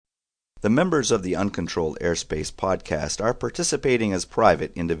The members of the Uncontrolled Airspace podcast are participating as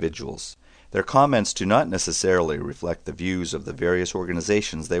private individuals. Their comments do not necessarily reflect the views of the various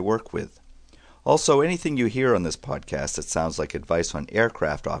organizations they work with. Also, anything you hear on this podcast that sounds like advice on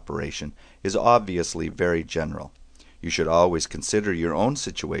aircraft operation is obviously very general. You should always consider your own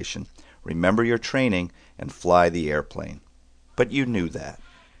situation, remember your training, and fly the airplane. But you knew that.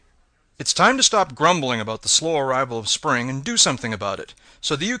 It's time to stop grumbling about the slow arrival of spring and do something about it.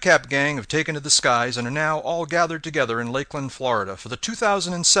 So the UCAP gang have taken to the skies and are now all gathered together in Lakeland, Florida for the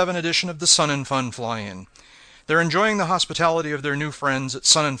 2007 edition of the Sun and Fun Fly-In. They're enjoying the hospitality of their new friends at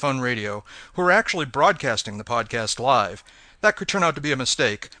Sun and Fun Radio, who are actually broadcasting the podcast live. That could turn out to be a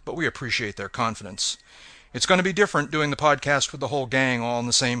mistake, but we appreciate their confidence. It's going to be different doing the podcast with the whole gang all in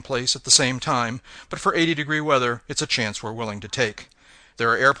the same place at the same time, but for 80-degree weather, it's a chance we're willing to take. There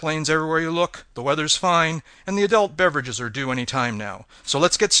are airplanes everywhere you look, the weather's fine, and the adult beverages are due any time now. So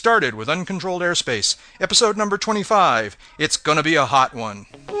let's get started with Uncontrolled Airspace, episode number 25. It's gonna be a hot one.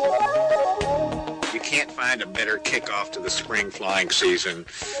 You can't find a better kickoff to the spring flying season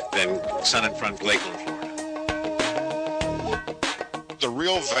than Sun and Fun Lakeland, Florida. The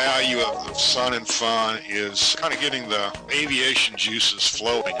real value of Sun and Fun is kind of getting the aviation juices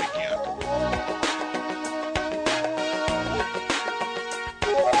flowing again.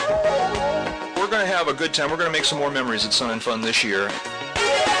 We're going to have a good time. We're going to make some more memories at Sun and Fun this year.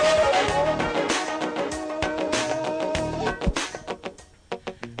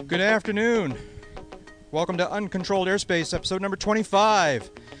 Good afternoon. Welcome to Uncontrolled Airspace, episode number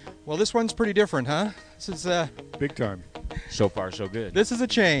 25. Well, this one's pretty different, huh? This is big time. So far, so good. This is a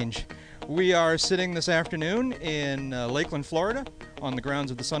change. We are sitting this afternoon in Lakeland, Florida, on the grounds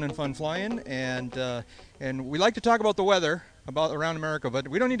of the Sun and Fun Fly-In, and we like to talk about the weather about around America, but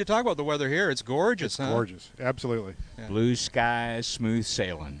we don't need to talk about the weather here. It's gorgeous, It's gorgeous, absolutely. Yeah. Blue skies, smooth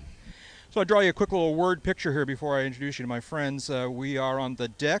sailing. So I'll draw you a quick little word picture here before I introduce you to my friends. We are on the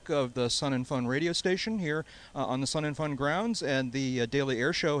deck of the Sun and Fun radio station here on the Sun and Fun grounds, and the daily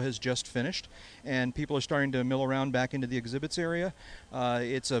air show has just finished, and people are starting to mill around back into the exhibits area.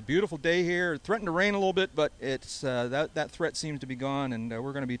 It's a beautiful day here. It threatened to rain a little bit, but it's that threat seems to be gone, and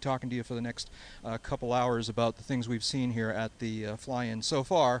we're going to be talking to you for the next couple hours about the things we've seen here at the fly-in so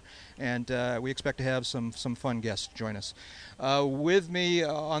far, and we expect to have some fun guests join us. With me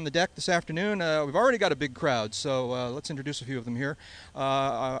on the deck this afternoon, we've already got a big crowd, so let's introduce a few of them here.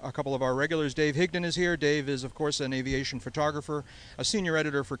 A couple of our regulars. Dave Higdon is here. Dave is, of course, an aviation photographer, a senior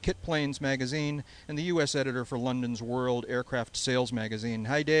editor for Kit Planes magazine, and the U.S. editor for London's World Aircraft Sales magazine.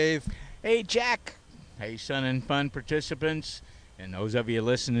 Hi, Dave. Hey, Jack. Hey, Sun and Fun participants, and those of you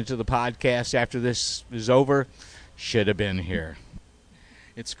listening to the podcast after this is over, should have been here.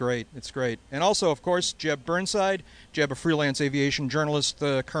 It's great. It's great. And also, of course, Jeb Burnside. Jeb, a freelance aviation journalist,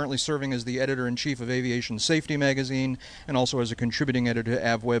 currently serving as the editor-in-chief of Aviation Safety magazine and also as a contributing editor to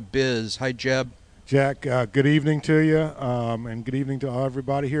AvWeb Biz. Hi, Jeb. Jack, good evening to you, and good evening to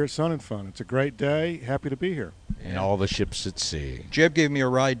everybody here at Sun and Fun. It's a great day. Happy to be here. And all the ships at sea. Jeb gave me a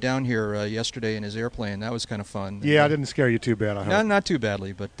ride down here yesterday in his airplane. That was kind of fun. Yeah, I didn't scare you too bad, I hope. Not too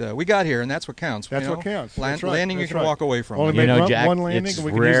badly, but we got here, and that's what counts. That's what counts. That's right. Landing That's you can walk away from. Only make Jack, one landing, and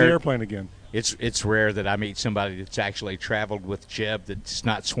we can use the airplane again. It's rare that I meet somebody that's actually traveled with Jeb that's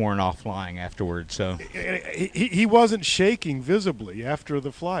not sworn off flying afterwards. So he wasn't shaking visibly after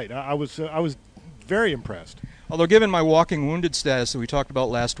the flight. I was very impressed. Although given my walking wounded status that we talked about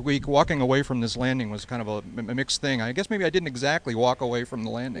last week, walking away from this landing was kind of a mixed thing. I guess maybe I didn't exactly walk away from the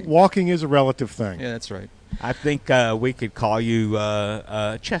landing. Walking is a relative thing. Yeah, that's right. I think we could call you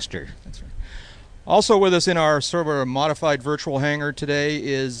Chester. That's right. Also with us in our sort of modified virtual hangar today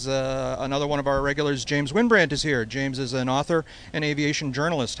is another one of our regulars. James Winbrandt is here. James is an author and aviation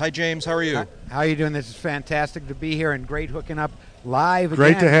journalist. Hi, James. How are you? How are you doing? This is fantastic to be here and great hooking up live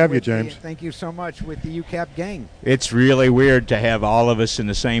Great again to have you, James. Thank you so much with the UCAP gang. It's really weird to have all of us in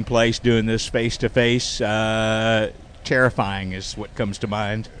the same place doing this face-to-face. Terrifying is what comes to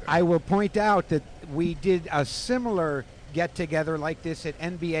mind. I will point out that we did a similar get-together like this at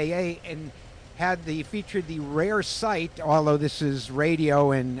NBAA and featured the rare sight, although this is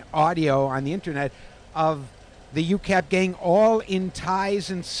radio and audio on the internet, of the UCAP gang all in ties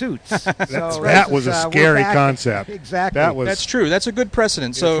and suits. That was a scary concept. Exactly. That's true. That's a good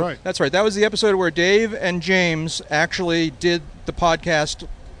precedent. So that's right. That was the episode where Dave and James actually did the podcast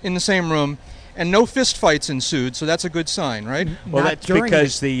in the same room, and no fist fights ensued. So that's a good sign, right? Well, that's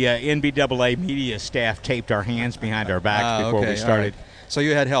because the NBAA media staff taped our hands behind our backs before we started. Right. So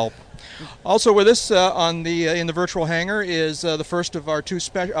you had help. Also with us in the virtual hangar is the first of our two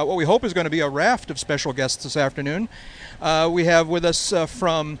what we hope is going to be a raft of special guests this afternoon. We have with us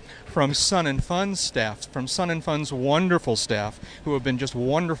from Sun and Fun's staff, from Sun and Fun's wonderful staff, who have been just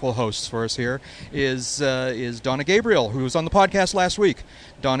wonderful hosts for us here, is Donna Gabriel, who was on the podcast last week.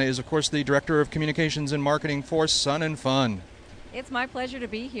 Donna is, of course, the Director of Communications and Marketing for Sun and Fun. It's my pleasure to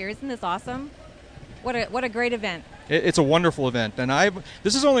be here. Isn't this awesome? What a great event. It's a wonderful event, and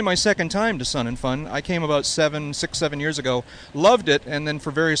this is only my second time to Sun and Fun. I came about 7 years ago, loved it, and then for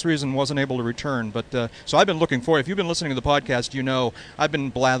various reasons wasn't able to return. But so I've been looking forward. If you've been listening to the podcast, you know I've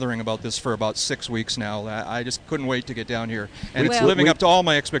been blathering about this for about 6 weeks now. I just couldn't wait to get down here, and it's living up to all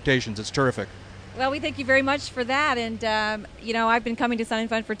my expectations. It's terrific. Well, we thank you very much for that, and I've been coming to Sun and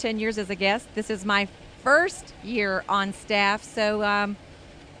Fun for 10 years as a guest. This is my first year on staff, so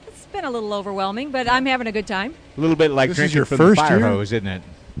it's been a little overwhelming, but I'm having a good time. A little bit like This drinking is your from first the fire year? hose, isn't it?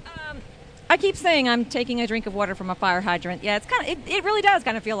 I keep saying I'm taking a drink of water from a fire hydrant. Yeah, it really does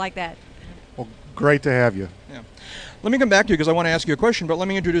kind of feel like that. Well, great to have you. Yeah. Let me come back to you because I want to ask you a question, but let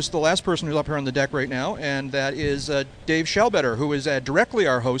me introduce the last person who's up here on the deck right now, and that is Dave Schellbetter, who is directly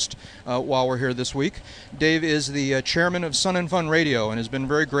our host while we're here this week. Dave is the chairman of Sun and Fun Radio and has been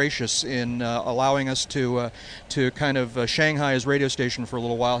very gracious in allowing us to kind of Shanghai his radio station for a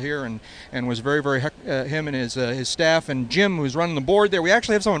little while here, and was very, very, him and his staff, and Jim, who's running the board there. We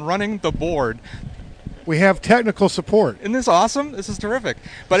actually have someone running the board. We have technical support. Isn't this awesome? This is terrific.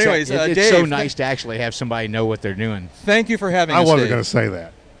 But anyways, it's Dave, so nice to actually have somebody know what they're doing. Thank you for having us, I wasn't Dave. going to say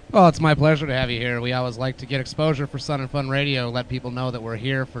that. Well, it's my pleasure to have you here. We always like to get exposure for Sun and Fun Radio, let people know that we're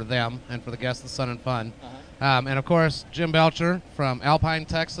here for them and for the guests of Sun and Fun. And, of course, Jim Belcher from Alpine,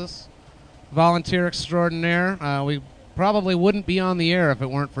 Texas, volunteer extraordinaire. We probably wouldn't be on the air if it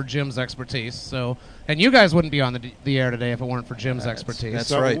weren't for Jim's expertise. And you guys wouldn't be on the air today if it weren't for Jim's expertise.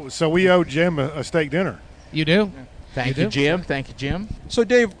 That's right. So we owe Jim a steak dinner. You do? Thank you, Jim. Thank you, Jim. So,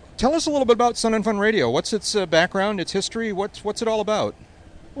 Dave, tell us a little bit about Sun and Fun Radio. What's its background, its history? What's it all about?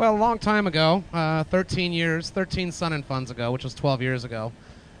 Well, a long time ago, 13 Sun and Funs ago, which was 12 years ago,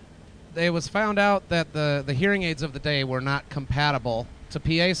 it was found out that the hearing aids of the day were not compatible to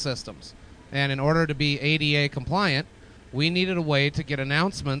PA systems. And in order to be ADA compliant, we needed a way to get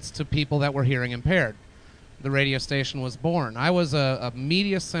announcements to people that were hearing impaired. The radio station was born. I was a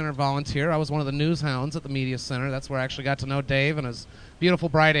Media Center volunteer. I was one of the news hounds at the Media Center. That's where I actually got to know Dave and his beautiful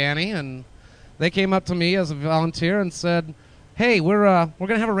bride Annie. And they came up to me as a volunteer and said, "Hey, we're going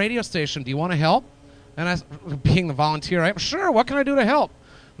to have a radio station. Do you want to help?" And I, being the volunteer, I sure. What can I do to help?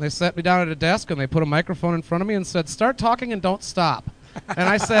 And they sat me down at a desk and they put a microphone in front of me and said, "Start talking and don't stop." And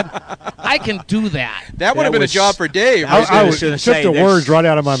I said, "I can do that." That would have been a job for Dave. I was just the words right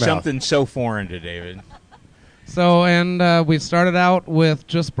out of my mouth. Something so foreign to David. So, and we started out with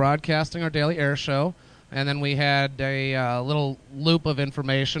just broadcasting our daily air show, and then we had a little loop of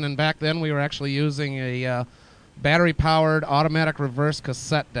information, and back then we were actually using a battery-powered automatic reverse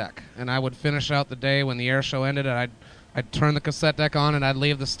cassette deck, and I would finish out the day when the air show ended, and I'd turn the cassette deck on, and I'd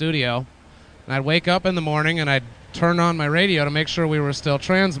leave the studio, and I'd wake up in the morning, and I'd turn on my radio to make sure we were still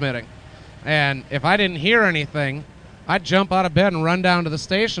transmitting. And if I didn't hear anything, I'd jump out of bed and run down to the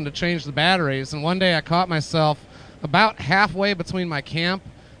station to change the batteries. And one day I caught myself about halfway between my camp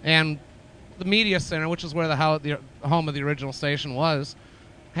and the Media Center, which is where the home of the original station was.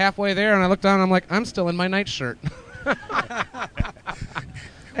 Halfway there, and I looked down and I'm like, I'm still in my nightshirt.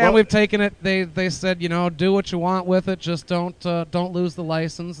 And we've taken it. They said, do what you want with it. Just don't lose the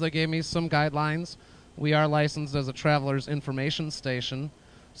license. They gave me some guidelines. We are licensed as a traveler's information station,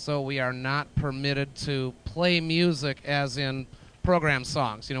 so we are not permitted to play music as in program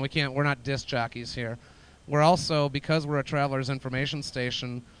songs. We're not disc jockeys here. We're also, because we're a traveler's information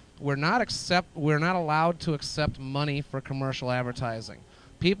station, we're not allowed to accept money for commercial advertising.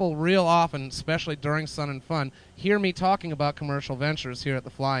 People real often, especially during Sun and Fun, hear me talking about commercial ventures here at the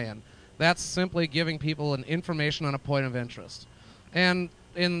Fly-In. That's simply giving people an information on a point of interest. And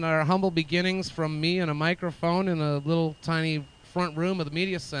in our humble beginnings, from me and a microphone in a little tiny front room of the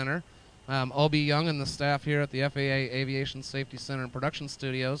Media Center, Obi Young and the staff here at the FAA Aviation Safety Center and Production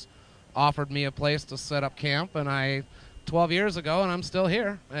Studios offered me a place to set up camp, and 12 years ago, and I'm still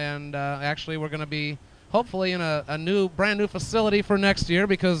here. And actually, we're going to be hopefully in a brand new facility for next year,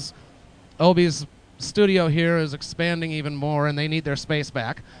 because Obi's studio here is expanding even more, and they need their space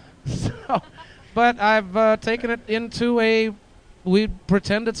back. But I've taken it into we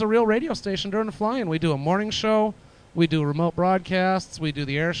pretend it's a real radio station during the fly-in. We do a morning show, we do remote broadcasts, we do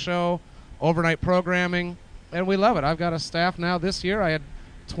the air show, overnight programming, and we love it. I've got a staff now. This year I had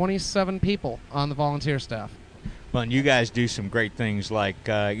 27 people on the volunteer staff. Well, and you guys do some great things like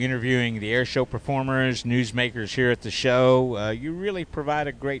interviewing the air show performers, newsmakers here at the show. You really provide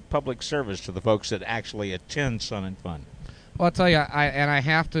a great public service to the folks that actually attend Sun and Fun. Well, I'll tell you, I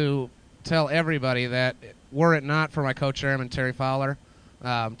have to tell everybody that were it not for my co-chairman, Terry Fowler,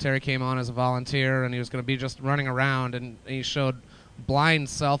 Terry came on as a volunteer, and he was going to be just running around, and he showed blind,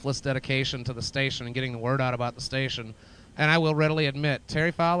 selfless dedication to the station and getting the word out about the station. And I will readily admit,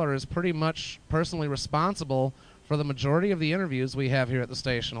 Terry Fowler is pretty much personally responsible for the majority of the interviews we have here at the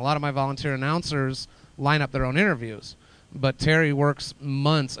station. A lot of my volunteer announcers line up their own interviews, but Terry works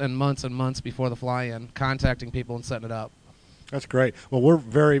months and months and months before the fly-in, contacting people and setting it up. That's great. Well, we're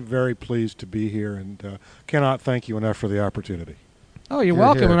very, very pleased to be here, and cannot thank you enough for the opportunity. Oh, you're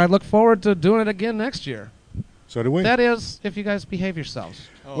welcome, and I look forward to doing it again next year. So do we. That is, if you guys behave yourselves.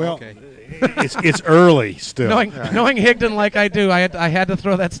 Oh, well, okay. it's early still. Knowing Higdon like I do, I had to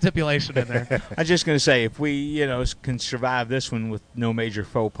throw that stipulation in there. I was just going to say, if we can survive this one with no major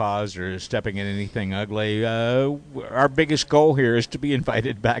faux pas or stepping in anything ugly, our biggest goal here is to be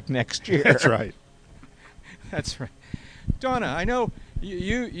invited back next year. That's right. That's right. Donna, I know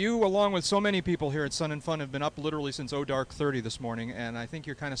you along with so many people here at Sun and Fun have been up literally since dark 30 this morning, and I think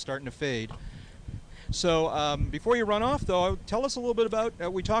you're kind of starting to fade. So before you run off, though, tell us a little bit about,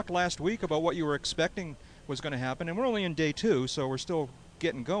 we talked last week about what you were expecting was going to happen, and we're only in day 2, so we're still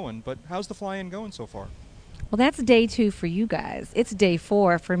getting going, but how's the fly-in going so far? Well, that's day 2 for you guys. It's day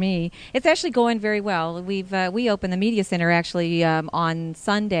 4 for me. It's actually going very well. We opened the media center actually on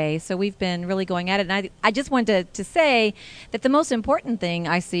Sunday, so we've been really going at it. And I just wanted to say that the most important thing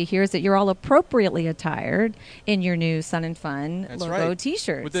I see here is that you're all appropriately attired in your new Sun and Fun That's logo right.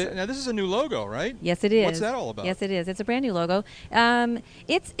 T-shirts. Now this is a new logo, right? Yes, it is. What's that all about? Yes, it is. It's a brand new logo.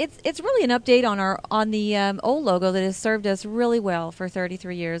 It's really an update on the old logo that has served us really well for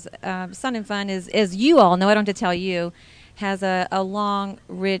 33 years. Sun and Fun is, as you all know, I don't have to tell you, has a long,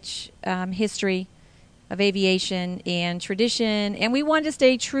 rich history of aviation and tradition, and we wanted to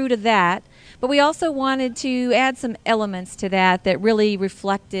stay true to that, but we also wanted to add some elements to that really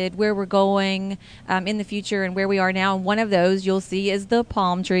reflected where we're going in the future and where we are now. And one of those you'll see is the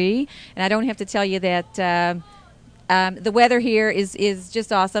palm tree, and I don't have to tell you that the weather here is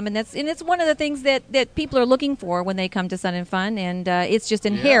just awesome, and it's one of the things that people are looking for when they come to Sun and Fun, and it's just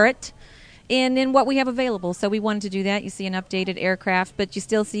inherent in what we have available. So we wanted to do that. You see an updated aircraft, but you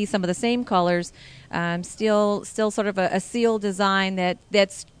still see some of the same colors, still sort of a seal design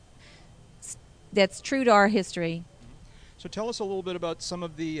that's true to our history. So tell us a little bit about some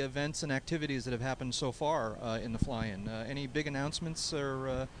of the events and activities that have happened so far in the fly-in. Any big announcements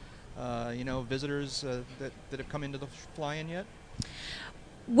or visitors that have come into the fly-in yet?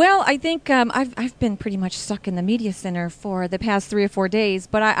 Well, I think I've been pretty much stuck in the media center for the past 3 or 4 days,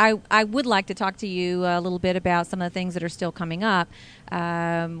 but I would like to talk to you a little bit about some of the things that are still coming up.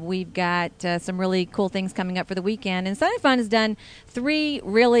 We've got some really cool things coming up for the weekend, and Sun and Fun has done 3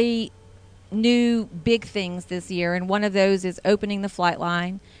 really new big things this year, and one of those is opening the flight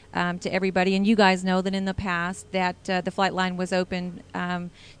line to everybody. And you guys know that in the past that the flight line was open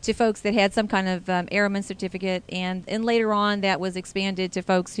to folks that had some kind of airman certificate, and later on that was expanded to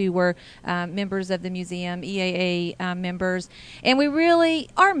folks who were members of the museum, EAA members. And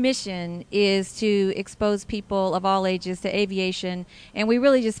our mission is to expose people of all ages to aviation, and we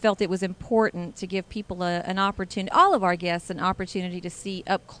really just felt it was important to give people an opportunity, all of our guests, an opportunity to see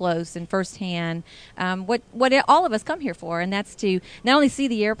up close and firsthand what all of us come here for, and that's to not only see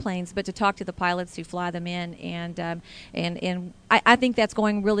the airplanes, but to talk to the pilots who fly them in, and I think that's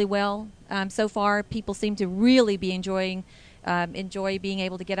going really well so far. People seem to really be enjoy being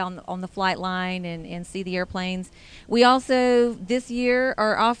able to get on the flight line and see the airplanes. We also this year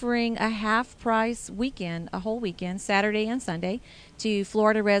are offering a half-price weekend, a whole weekend, Saturday and Sunday, to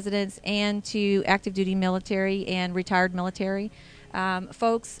Florida residents and to active duty military and retired military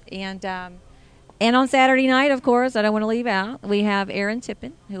folks. And on Saturday night, of course, I don't want to leave out, we have Aaron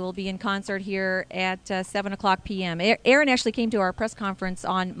Tippin, who will be in concert here at 7 o'clock p.m. Aaron actually came to our press conference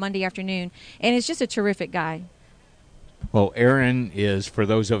on Monday afternoon, and is just a terrific guy. Well, Aaron is, for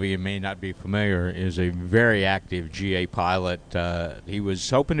those of you who may not be familiar, is a very active GA pilot. He was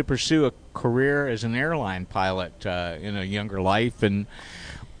hoping to pursue a career as an airline pilot in a younger life, and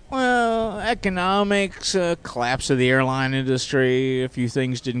well, economics, collapse of the airline industry, a few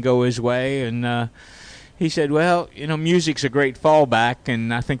things didn't go his way, and he said, well, music's a great fallback,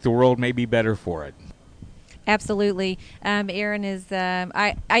 and I think the world may be better for it. Absolutely. Aaron is,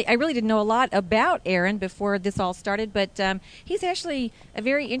 I really didn't know a lot about Aaron before this all started, but he's actually a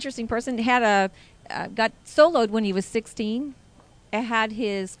very interesting person. Got soloed when he was 16, had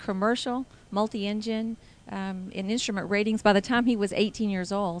his commercial multi-engine in instrument ratings by the time he was 18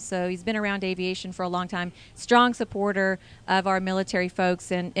 years old. So he's been around aviation for a long time, strong supporter of our military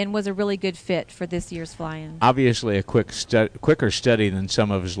folks, and was a really good fit for this year's fly-in. Obviously a quicker study than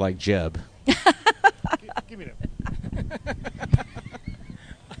some of us like Jeb. Give me that.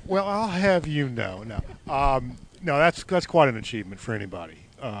 Well, I'll have you know. No, that's quite an achievement for anybody.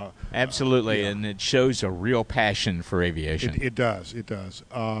 Absolutely, and it shows a real passion for aviation. It does.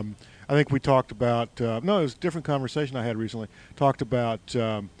 I think we talked about, it was a different conversation I had recently, talked about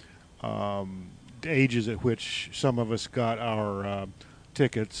the ages at which some of us got our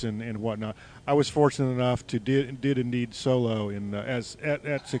tickets and whatnot. I was fortunate enough to did indeed solo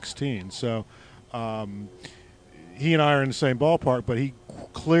at 16. So he and I are in the same ballpark, but he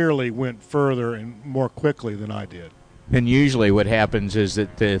clearly went further and more quickly than I did. And usually what happens is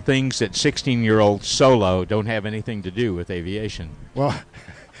that the things that 16-year-olds solo don't have anything to do with aviation. Well,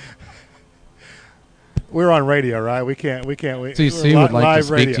 we're on radio, right? We can't. CC would like to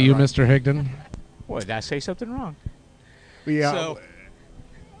speak radio, to you, right? Mr. Higdon. What, did I say something wrong? Yeah,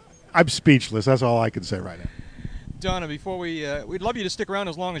 I'm speechless. That's all I can say right now. Donna, before we'd love you to stick around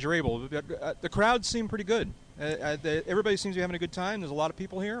as long as you're able. The crowds seem pretty good. Everybody seems to be having a good time. There's a lot of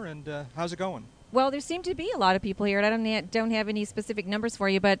people here, and how's it going? Well, there seem to be a lot of people here, and I don't have any specific numbers for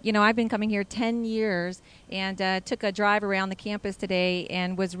you, but, I've been coming here 10 years and took a drive around the campus today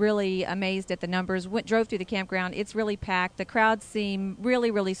and was really amazed at the numbers. Drove through the campground. It's really packed. The crowds seem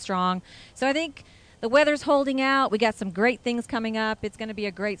really, really strong. So I think the weather's holding out. We got some great things coming up. It's going to be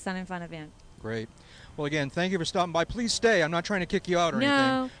a great Sun and Fun event. Great. Well, again, thank you for stopping by. Please stay. I'm not trying to kick you out or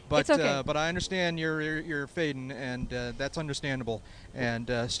anything. But, it's okay. But I understand you're fading, and that's understandable.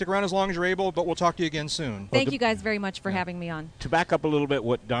 And stick around as long as you're able, but we'll talk to you again soon. Thank you guys very much for having me on. To back up a little bit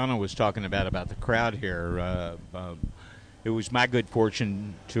what Donna was talking about the crowd here, it was my good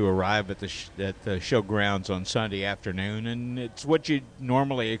fortune to arrive at the show grounds on Sunday afternoon, and it's what you'd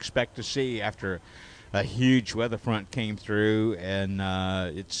normally expect to see after a huge weather front came through, and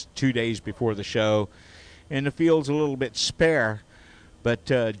it's 2 days before the show, and the field's a little bit spare. But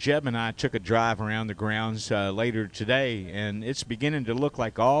Jeb and I took a drive around the grounds later today, and it's beginning to look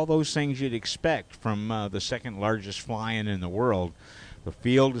like all those things you'd expect from the second largest fly-in in the world. The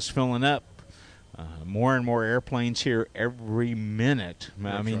field is filling up. More and more airplanes here every minute.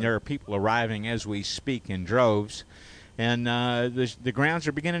 I mean, there are people arriving as we speak in droves. And the grounds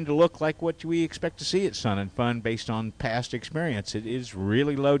are beginning to look like what we expect to see at Sun and Fun based on past experience. It is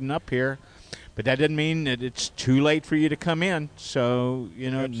really loading up here, but that doesn't mean that it's too late for you to come in. So,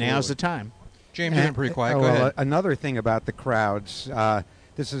 now's the time. James, you've been pretty quiet. Go ahead. Another thing about the crowds,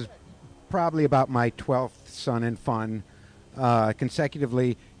 this is probably about my 12th Sun and Fun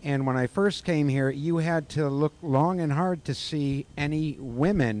consecutively. And when I first came here, you had to look long and hard to see any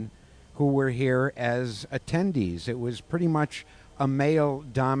women who were here as attendees. It was pretty much a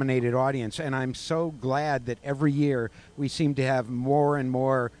male-dominated audience, and I'm so glad that every year we seem to have more and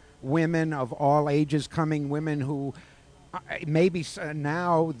more women of all ages coming, women who maybe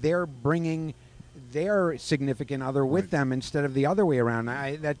now they're bringing their significant other with them instead of the other way around.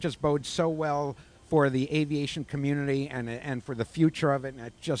 That just bodes so well for the aviation community and for the future of it, and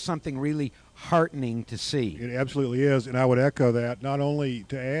it's just something really heartening to see. It absolutely is, and I would echo that. Not only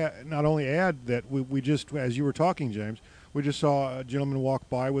add that we just, as you were talking, James, we just saw a gentleman walk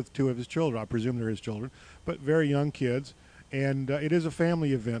by with two of his children. I presume they're his children, but very young kids, and it is a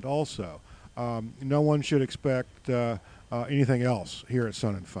family event also. No one should expect anything else here at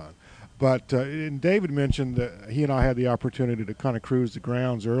Sun and Fun. But and David mentioned that he and I had the opportunity to kind of cruise the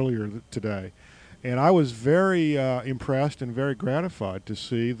grounds earlier today. And I was very impressed and very gratified to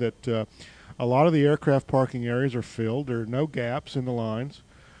see that a lot of the aircraft parking areas are filled. There are no gaps in the lines.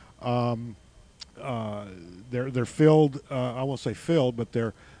 They're filled. I won't say filled, but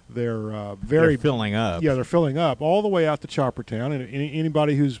they're filling up. Yeah, they're filling up all the way out to Choppertown. And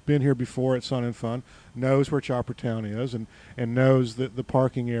anybody who's been here before at Sun and Fun knows where Choppertown is and knows the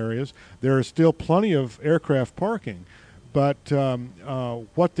parking areas. There is still plenty of aircraft parking. But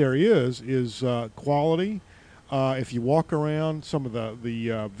what there is quality. If you walk around some of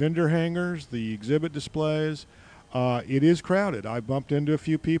the vendor hangars, the exhibit displays, it is crowded. I bumped into a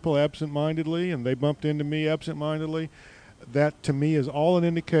few people absent-mindedly, and they bumped into me absent-mindedly. That, to me, is all an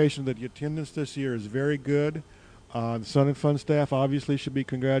indication that the attendance this year is very good. The Sun and Fun staff obviously should be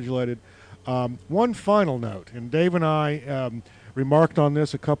congratulated. One final note, and Dave and I remarked on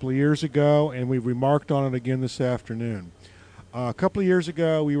this a couple of years ago, and we remarked on it again this afternoon. A couple of years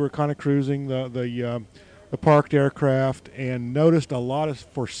ago, we were kind of cruising the parked aircraft and noticed a lot of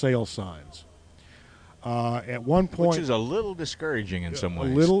for sale signs. At one point, which is a little discouraging in some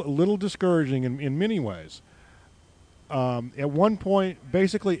ways. A little discouraging in many ways. At one point,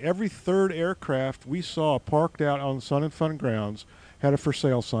 basically every third aircraft we saw parked out on the Sun and Fun grounds had a for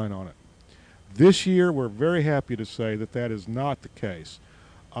sale sign on it. This year, we're very happy to say that is not the case.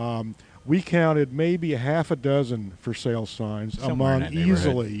 We counted maybe a half a dozen for sale signs among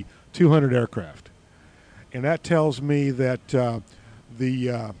easily 200 aircraft. And that tells me that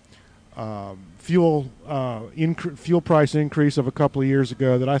the fuel price increase of a couple of years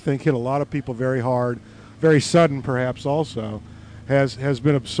ago that I think hit a lot of people very hard, very sudden perhaps also, has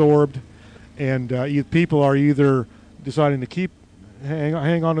been absorbed, and people are either deciding to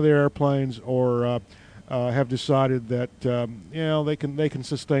hang on to their airplanes or have decided that they can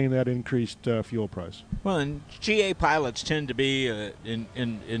sustain that increased fuel price. Well, and GA pilots tend to be,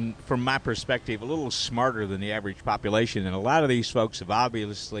 from my perspective, a little smarter than the average population, and a lot of these folks have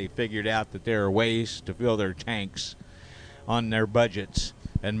obviously figured out that there are ways to fill their tanks on their budgets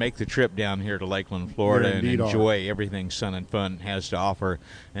and make the trip down here to Lakeland, Florida, and enjoy everything Sun and Fun has to offer.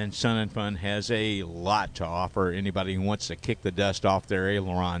 And Sun and Fun has a lot to offer anybody who wants to kick the dust off their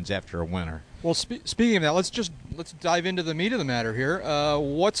ailerons after a winter. Well, speaking of that, let's dive into the meat of the matter here.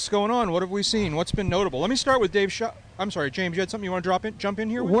 What's going on? What have we seen? What's been notable? Let me start with Dave Shaw. I'm sorry, James, you had something you want to jump in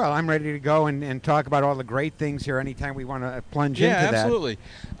here with? Well, I'm ready to go and talk about all the great things here anytime we want to plunge into that. Yeah, absolutely.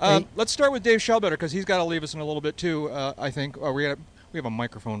 Let's start with Dave Schellbetter, because he's got to leave us in a little bit too, I think. We have a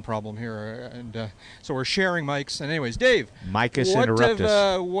microphone problem here, and so we're sharing mics. And anyways, Dave,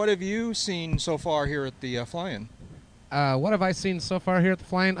 What have you seen so far here at the fly-in? What have I seen so far here at the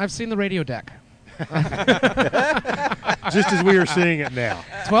fly-in? I've seen the radio deck. Just as we are seeing it now.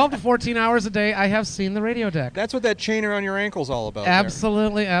 12 to 14 hours a day, I have seen the radio deck. That's what that chain around your ankle's all about.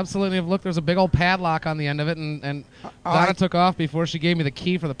 Absolutely, absolutely. Look, there's a big old padlock on the end of it, and Donna took off before she gave me the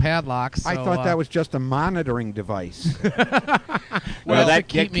key for the padlock. So, I thought that was just a monitoring device. Well, that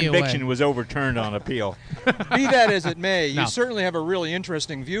conviction was overturned on appeal. Be that as it may, you certainly have a really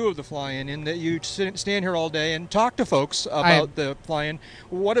interesting view of the fly-in in that you stand here all day and talk to folks about the fly-in.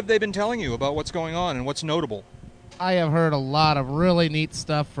 What have they been telling you about what's going on and what's notable? I have heard a lot of really neat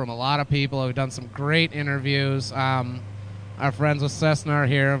stuff from a lot of people. We've done some great interviews. Our friends with Cessna are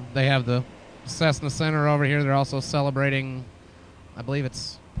here. They have the Cessna Center over here. They're also celebrating, I believe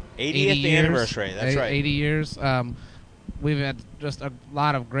it's 80th anniversary. That's right. 80 years. We've had just a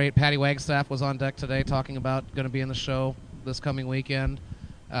lot of great. Patty Wagstaff was on deck today talking about going to be in the show this coming weekend.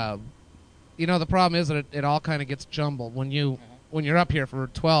 The problem is that it all kind of gets jumbled when you're up here for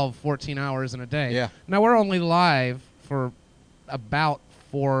 12, 14 hours in a day. Yeah. Now, we're only live for about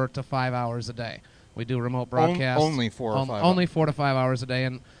 4 to 5 hours a day. We do remote broadcasts. Only 4 or 5 Only 4 to 5 hours a day,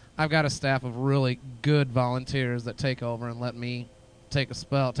 and I've got a staff of really good volunteers that take over and let me take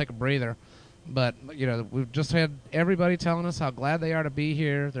a breather. But, we've just had everybody telling us how glad they are to be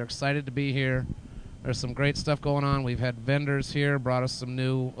here. They're excited to be here. There's some great stuff going on. We've had vendors here, brought us some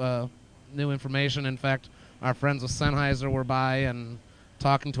new information. In fact, our friends with Sennheiser were by and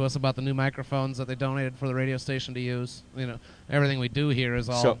talking to us about the new microphones that they donated for the radio station to use. Everything we do here is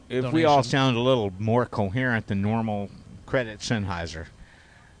all So if donation. we all sound a little more coherent than normal, credit Sennheiser.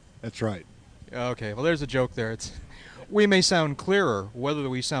 That's right. Okay, well, there's a joke there. We may sound clearer. Whether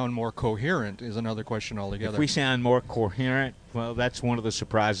we sound more coherent is another question altogether. If we sound more coherent, well, that's one of the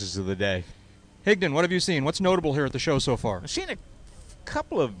surprises of the day. Higdon, what have you seen? What's notable here at the show so far? I've seen a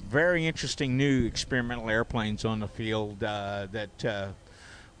couple of very interesting new experimental airplanes on the field that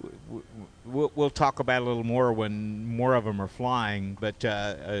we'll talk about a little more when more of them are flying. But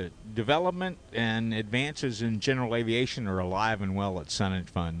development and advances in general aviation are alive and well at Sun and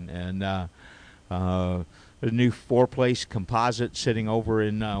Fun. And a new 4-place composite sitting over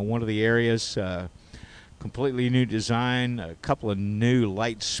in one of the areas. Completely new design. A couple of new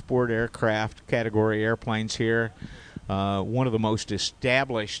light sport aircraft category airplanes here. One of the most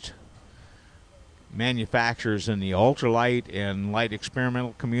established manufacturers in the ultralight and light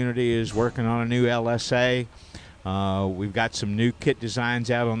experimental community is working on a new LSA. We've got some new kit designs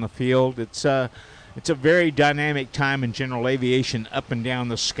out on the field. It's a very dynamic time in general aviation up and down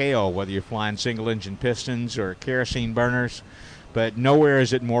the scale, whether you're flying single-engine pistons or kerosene burners. But nowhere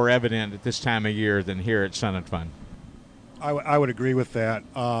is it more evident at this time of year than here at Sun and Fun. I would agree with that.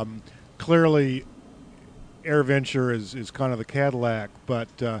 Clearly, AirVenture is kind of the Cadillac, but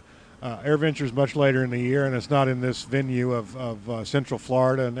AirVenture is much later in the year, and it's not in this venue of Central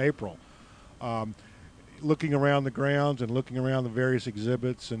Florida in April. Looking around the grounds and looking around the various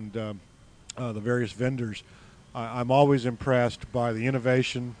exhibits and the various vendors, I'm always impressed by the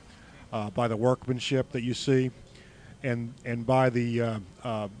innovation, by the workmanship that you see. and by the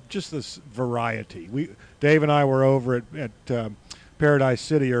just this variety. Dave and I were over at Paradise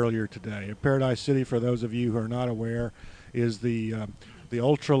City earlier today. Paradise City, for those of you who are not aware, is the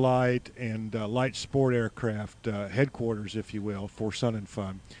ultralight and light sport aircraft headquarters, if you will, for Sun and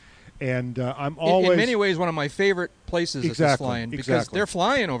Fun. And I'm always in many ways one of my favorite places that's flying because they're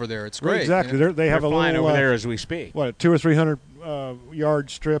flying over there. It's great. Exactly. You know? They have they're a flying little over there as we speak. What, 200 or 300 yard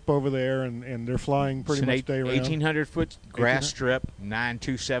strip over there, and they're flying pretty much day round. 1,800-foot grass strip,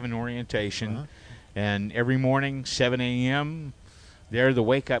 927 orientation, and every morning 7 a.m. They're the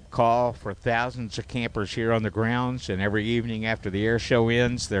wake-up call for thousands of campers here on the grounds, and every evening after the air show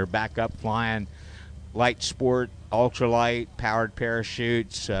ends, they're back up flying light sport, ultralight, powered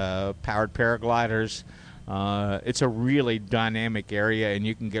parachutes, powered paragliders. It's a really dynamic area, and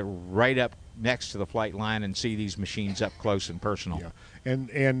you can get right up next to the flight line and see these machines up close and personal. Yeah,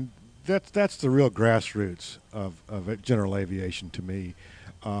 and that's the real grassroots of general aviation to me.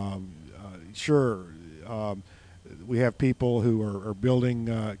 We have people who are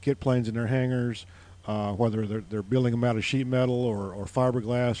building kit planes in their hangars, whether they're building them out of sheet metal or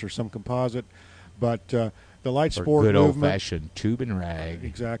fiberglass or some composite. But the light sport good movement, old-fashioned tube and rag.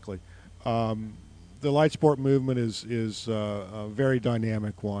 Exactly. The light sport movement is a very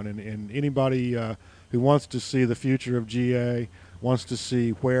dynamic one, and anybody who wants to see the future of GA, wants to see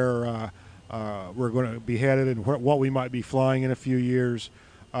where we're going to be headed and what we might be flying in a few years,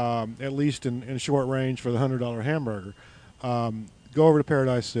 at least in short range for the $100 hamburger, go over to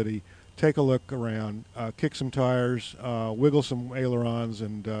Paradise City, take a look around, kick some tires, wiggle some ailerons,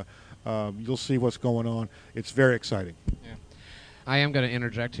 and you'll see what's going on. It's very exciting. Yeah. I am going to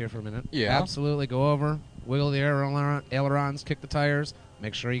interject here for a minute. Yeah. Absolutely. Go over, wiggle the ailerons, kick the tires.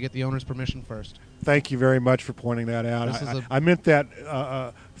 Make sure you get the owner's permission first. Thank you very much for pointing that out. I meant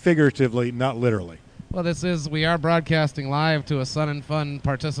that figuratively, not literally. Well, we are broadcasting live to a Sun and Fun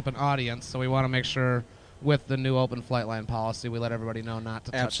participant audience, so we want to make sure with the new open flight line policy, we let everybody know not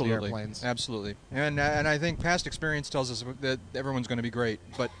to touch the airplanes. Absolutely. And I think past experience tells us that everyone's going to be great,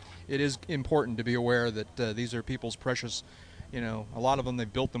 but it is important to be aware that these are people's precious, a lot of them,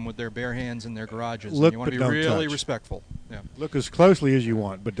 they've built them with their bare hands in their garages. Look, and you want to but be don't really touch. respectful. Yeah. Look as closely as you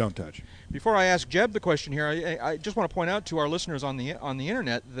want, but don't touch. Before I ask Jeb the question here, I just want to point out to our listeners on the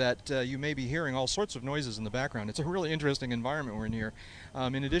internet that you may be hearing all sorts of noises in the background. It's a really interesting environment we're in here.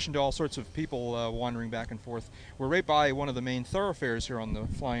 In addition to all sorts of people wandering back and forth, we're right by one of the main thoroughfares here on the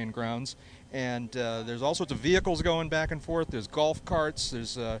flying grounds, and there's all sorts of vehicles going back and forth. There's golf carts,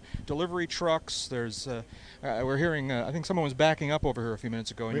 there's delivery trucks, there's we're hearing, I think someone was backing up over here a few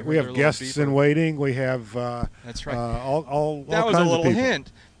minutes ago. And we have guests in waiting. We have that's right. all that was kinds a little of people.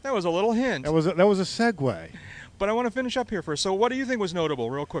 hint. That was a little hint. That was a segue. But I want to finish up here first. So what do you think was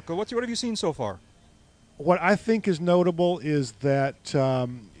notable, real quick? What have you seen so far? What I think is notable is that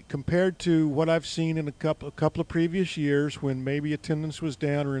compared to what I've seen in a couple of previous years when maybe attendance was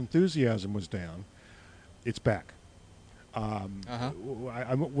down or enthusiasm was down, it's back.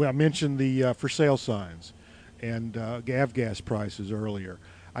 I mentioned the for sale signs and avgas prices earlier.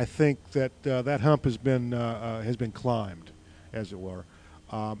 I think that that hump has been climbed, as it were.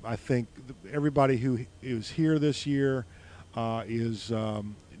 I think everybody who is here this year is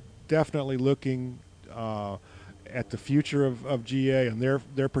definitely looking at the future of GA and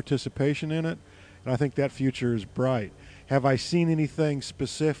their participation in it, and I think that future is bright. Have I seen anything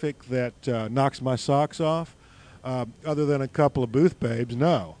specific that knocks my socks off? Other than a couple of booth babes,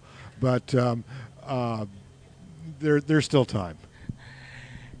 no. But there's still time.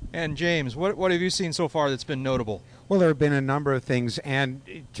 And James, what have you seen so far that's been notable? Well, there have been a number of things, and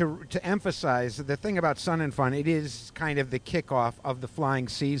to emphasize the thing about Sun and Fun, it is kind of the kickoff of the flying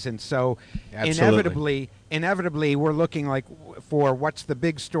season. So inevitably, we're looking for what's the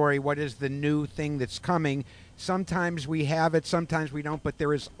big story, what is the new thing that's coming. Sometimes we have it, sometimes we don't, but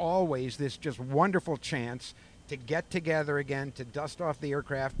there is always this just wonderful chance to get together again, to dust off the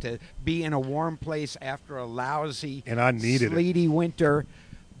aircraft, to be in a warm place after a lousy, sleety winter.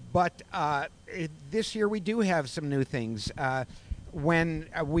 But this year we do have some new things. When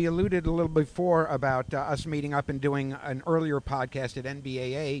we alluded a little before about us meeting up and doing an earlier podcast at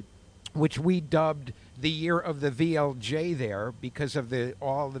NBAA, which we dubbed the year of the VLJ there because of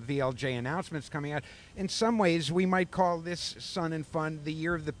all the VLJ announcements coming out. In some ways, we might call this Sun and Fun the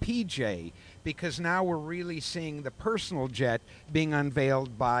year of the PJ, because now we're really seeing the personal jet being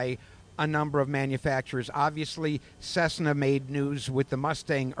unveiled by a number of manufacturers. Obviously, Cessna made news with the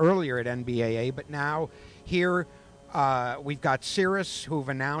Mustang earlier at NBAA, but now here we've got Cirrus, who've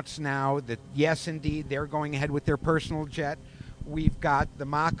announced now that, yes, indeed, they're going ahead with their personal jet. We've got the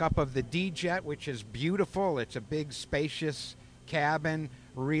mock-up of the D-Jet, which is beautiful. It's a big, spacious cabin,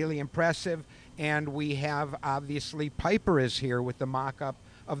 really impressive. And we have, obviously, Piper is here with the mock-up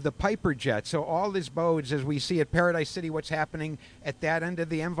of the Piper Jet. So all this bodes, as we see at Paradise City, what's happening at that end of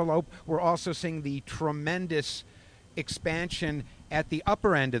the envelope, we're also seeing the tremendous expansion at the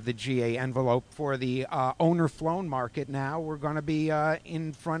upper end of the GA envelope for the owner-flown market. Now we're going to be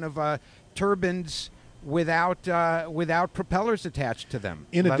in front of turbines without propellers attached to them,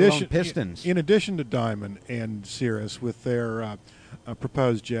 let alone pistons. In addition to Diamond and Cirrus with their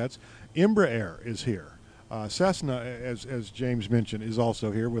proposed jets, Embraer is here. Cessna, as James mentioned, is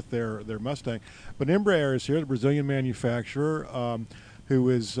also here with their Mustang. But Embraer is here, the Brazilian manufacturer,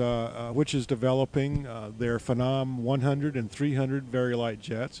 which is developing their Phenom 100 and 300 very light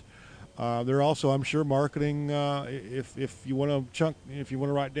jets. They're also, I'm sure, marketing. If you want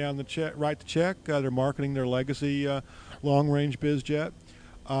to write the check, they're marketing their legacy long-range biz jet.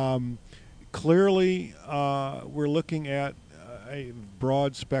 Clearly, we're looking at a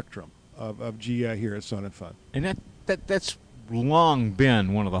broad spectrum of GA here at Sun and Fun. And that's long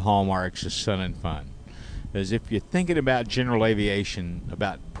been one of the hallmarks of Sun and Fun. Is if you're thinking about general aviation,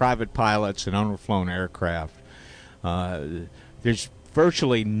 about private pilots and owner-flown aircraft, there's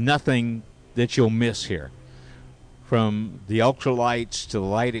virtually nothing that you'll miss here. From the ultralights to the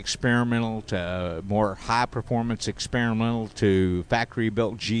light experimental to more high-performance experimental to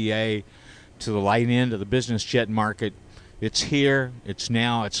factory-built GA to the light end of the business jet market, it's here, it's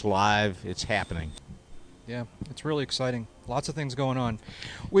now, it's live, it's happening. Yeah, it's really exciting. Lots of things going on.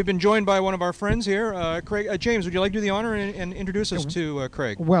 We've been joined by one of our friends here, Craig. James, would you like to do the honor and introduce us to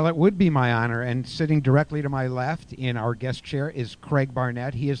Craig? Well, it would be my honor. And sitting directly to my left in our guest chair is Craig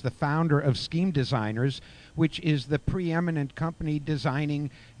Barnett. He is the founder of Scheme Designers, which is the preeminent company designing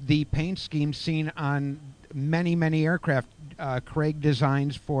the paint scheme seen on many, many aircraft. Craig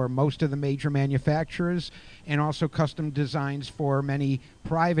designs for most of the major manufacturers and also custom designs for many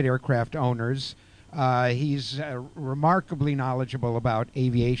private aircraft owners. He's remarkably knowledgeable about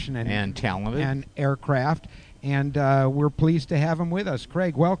aviation and talented and aircraft, and we're pleased to have him with us.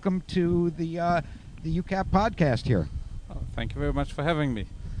 Craig, welcome to the UCAP podcast here. Oh, thank you very much for having me.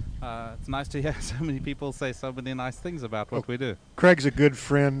 It's nice to hear so many people say so many nice things about what we do. Craig's a good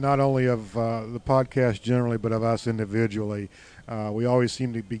friend, not only of the podcast generally, but of us individually. We always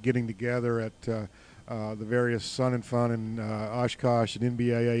seem to be getting together at the various Sun and Fun and Oshkosh and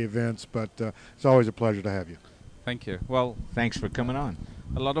NBAA events, but it's always a pleasure to have you. Thank you. Well, thanks for coming on.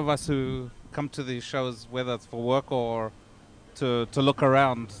 A lot of us who come to these shows, whether it's for work or to look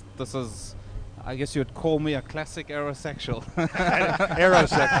around, this is, I guess you'd call me a classic aerosexual.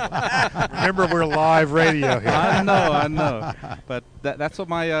 Aerosexual. Remember, we're live radio here. I know. But that's what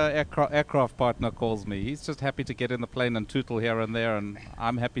my aircraft partner calls me. He's just happy to get in the plane and tootle here and there, and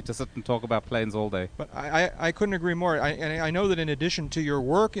I'm happy to sit and talk about planes all day. But I couldn't agree more. I know that in addition to your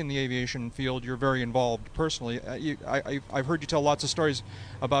work in the aviation field, you're very involved personally. I've heard you tell lots of stories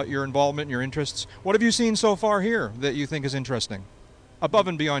about your involvement and your interests. What have you seen so far here that you think is interesting? Above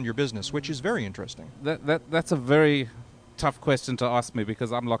and beyond your business, which is very interesting. That's a very tough question to ask me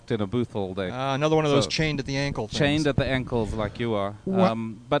because I'm locked in a booth all day. Another one of those chained at the ankle things. Chained at the ankles like you are.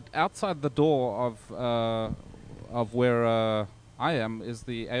 But outside the door of where I am is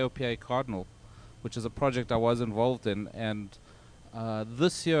the AOPA Cardinal, which is a project I was involved in. And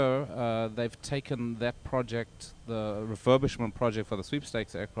this year they've taken that project, the refurbishment project for the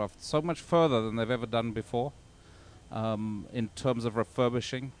sweepstakes aircraft, so much further than they've ever done before. In terms of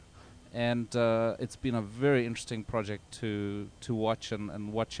refurbishing, and it's been a very interesting project to watch,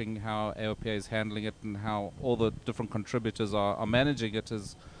 and watching how AOPA is handling it and how all the different contributors are managing it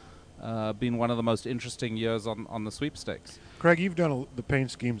has been one of the most interesting years on the sweepstakes. Craig, you've done the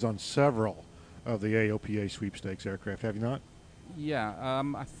paint schemes on several of the AOPA sweepstakes aircraft, have you not? Yeah,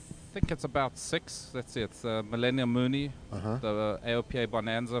 I think it's about 6. Let's see, it's Millennium Mooney, the AOPA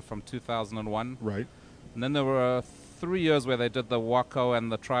Bonanza from 2001. Right. And then there were 3 years where they did the Waco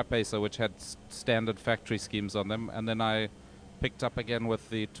and the Tri-Pacer, which had standard factory schemes on them. And then I picked up again with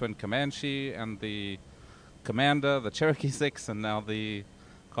the Twin Comanche and the Commander, the Cherokee 6, and now the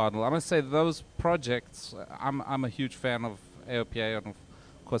Cardinal. I must say those projects, I'm a huge fan of AOPA and, of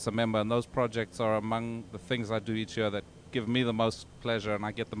course, a member. And those projects are among the things I do each year that give me the most pleasure, and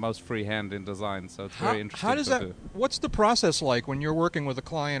I get the most free hand in design, so it's very interesting. How does that? What's the process like when you're working with a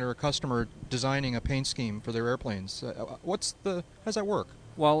client or a customer designing a paint scheme for their airplanes? How does that work?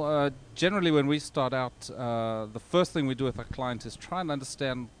 Well, generally when we start out, the first thing we do with a client is try and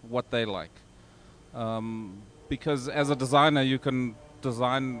understand what they like, because as a designer you can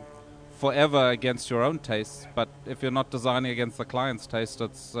design forever against your own tastes, but if you're not designing against the client's taste,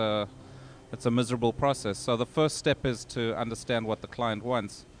 it's a miserable process. So the first step is to understand what the client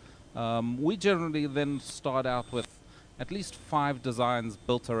wants. We generally then start out with at least 5 designs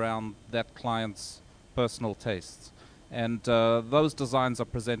built around that client's personal tastes. And those designs are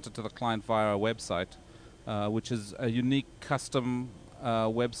presented to the client via a website, which is a unique custom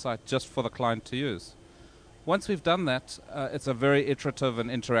website just for the client to use. Once we've done that, it's a very iterative and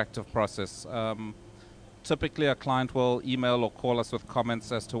interactive process. Typically, a client will email or call us with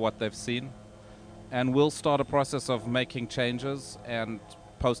comments as to what they've seen, and we'll start a process of making changes and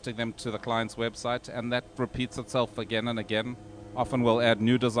posting them to the client's website, and that repeats itself again and again. Often we'll add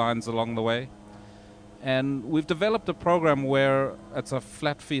new designs along the way. And we've developed a program where it's a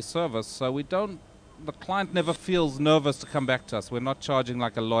flat fee service, so the client never feels nervous to come back to us. We're not charging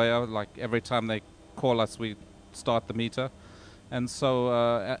like a lawyer, like every time they call us we start the meter. And so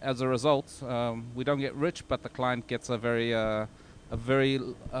as a result, we don't get rich, but the client gets a very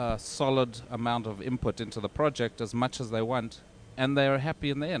solid amount of input into the project, as much as they want, and they're happy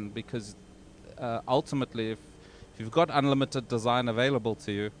in the end, because ultimately if you've got unlimited design available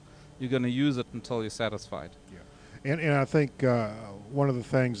to you, you're going to use it until you're satisfied. Yeah. And I think one of the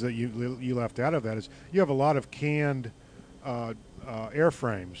things that you left out of that is you have a lot of canned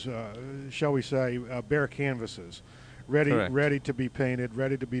airframes, shall we say, bare canvases, ready to be painted,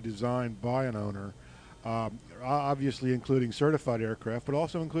 ready to be designed by an owner, obviously including certified aircraft, but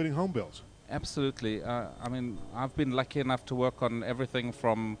also including home builds. Absolutely. I mean, I've been lucky enough to work on everything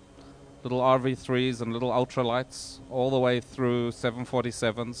from little RV3s and little ultralights all the way through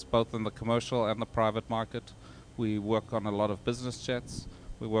 747s, both in the commercial and the private market. We work on a lot of business jets.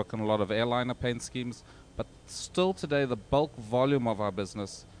 We work on a lot of airliner paint schemes. But still today, the bulk volume of our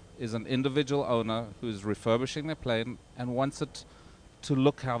business is an individual owner who's refurbishing their plane and wants it to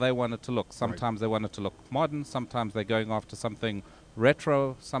look how they want it to look. Sometimes they want it to look modern. Sometimes they're going after something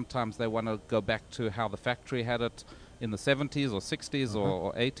retro. Sometimes they want to go back to how the factory had it in the 70s or 60s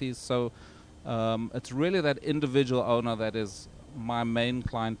or 80s. So it's really that individual owner that is my main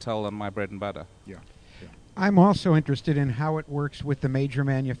clientele and my bread and butter. Yeah. I'm also interested in how it works with the major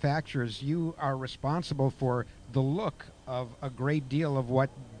manufacturers. You are responsible for the look of a great deal of what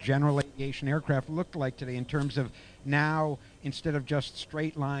general aviation aircraft looked like today, in terms of now, instead of just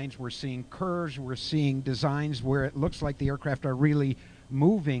straight lines, we're seeing curves, we're seeing designs where it looks like the aircraft are really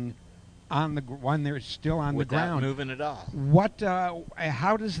moving on the when they're still on the ground. Without moving at all. What?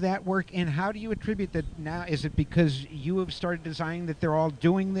 How does that work, and how do you attribute that now? Is it because you have started designing that they're all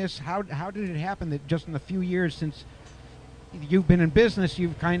doing this? How did it happen that just in the few years since you've been in business,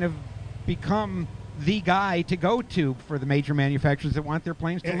 you've kind of become the guy to go to for the major manufacturers that want their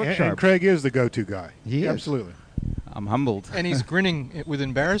planes to look sharp? And Craig is the go-to guy. He is. Absolutely. I'm humbled. And he's grinning with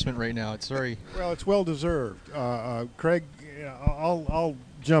embarrassment right now. It's very... Well, it's well-deserved. Craig, I'll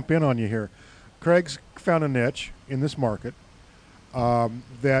jump in on you here. Craig's found a niche in this market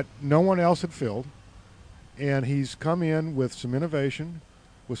that no one else had filled, and he's come in with some innovation,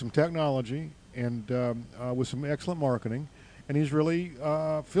 with some technology, and with some excellent marketing, and he's really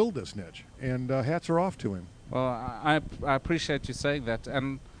filled this niche, and hats are off to him. Well, I appreciate you saying that.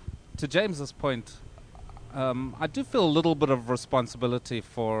 And to James's point, I do feel a little bit of responsibility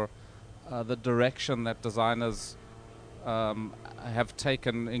for the direction that designers have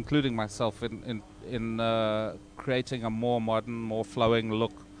taken, including myself, in creating a more modern, more flowing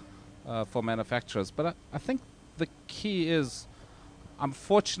look for manufacturers. But I think the key is, I'm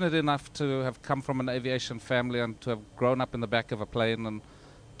fortunate enough to have come from an aviation family and to have grown up in the back of a plane and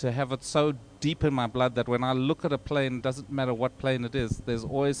to have it so deep in my blood that when I look at a plane, doesn't matter what plane it is, there's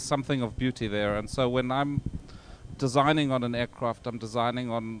always something of beauty there. And so when I'm designing on an aircraft, I'm designing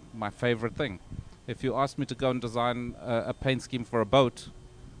on my favorite thing. If you asked me to go and design a paint scheme for a boat,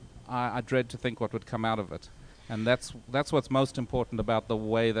 I dread to think what would come out of it. And that's what's most important about the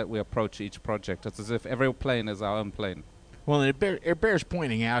way that we approach each project. It's as if every plane is our own plane. Well, it bears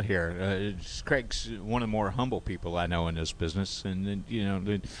pointing out here. Craig's one of the more humble people I know in this business, and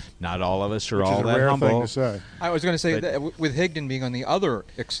not all of us are all that humble. Which is a rare thing to say. I was going to say that with Higdon being on the other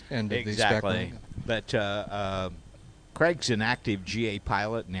end of the spectrum. But Craig's an active GA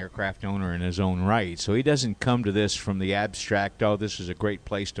pilot and aircraft owner in his own right, so he doesn't come to this from the abstract, oh, this is a great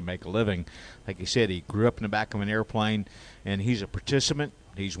place to make a living. Like he said, he grew up in the back of an airplane, and he's a participant.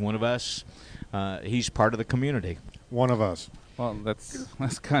 He's one of us. He's part of the community. One of us. Well,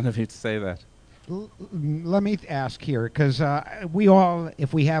 that's kind of you to say that. Let me ask here, because we all,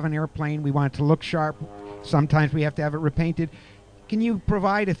 if we have an airplane, we want it to look sharp. Sometimes we have to have it repainted. Can you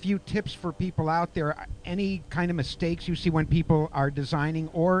provide a few tips for people out there? Any kind of mistakes you see when people are designing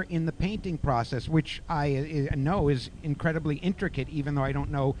or in the painting process, which I know is incredibly intricate, even though I don't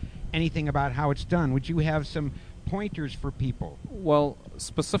know anything about how it's done. Would you have some pointers for people? Well,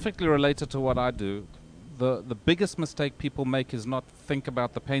 specifically related to what I do, the biggest mistake people make is not think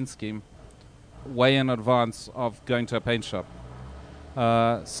about the paint scheme way in advance of going to a paint shop.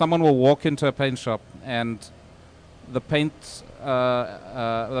 Someone will walk into a paint shop and the paint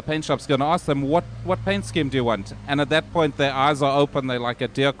shop's going to ask them, what paint scheme do you want? And at that point, their eyes are open. They're like a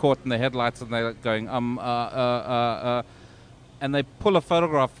deer caught in the headlights, and they're going, and they pull a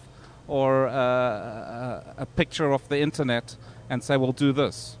photograph or a picture off the internet and say, "We'll do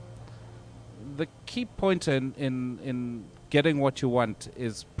this." The key point in getting what you want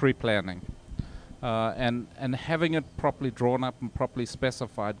is pre-planning. And having it properly drawn up and properly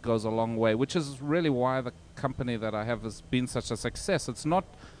specified goes a long way, which is really why the company that I have has been such a success. It's not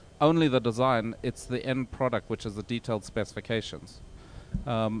only the design, it's the end product, which is the detailed specifications.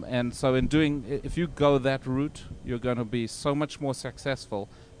 And so if you go that route, you're going to be so much more successful.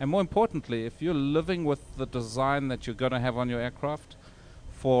 And more importantly, if you're living with the design that you're going to have on your aircraft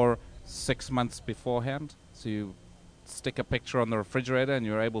for 6 months beforehand, so you stick a picture on the refrigerator and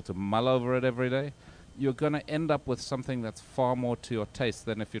you're able to mull over it every day, you're going to end up with something that's far more to your taste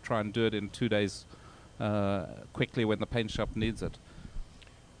than if you try and do it in 2 days quickly when the paint shop needs it.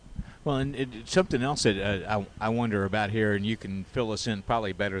 Well, and something else that I wonder about here, and you can fill us in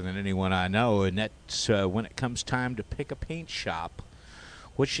probably better than anyone I know, and that's when it comes time to pick a paint shop,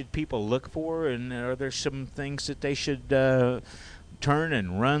 what should people look for, and are there some things that they should turn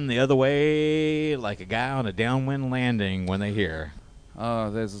and run the other way like a guy on a downwind landing when they hear?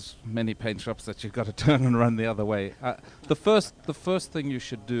 There's many paint shops that you've got to turn and run the other way. The first thing you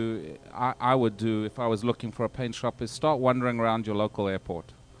should do, I would do if I was looking for a paint shop, is start wandering around your local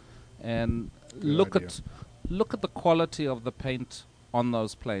airport and look at the quality of the paint on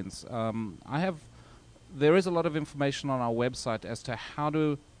those planes. There is a lot of information on our website as to how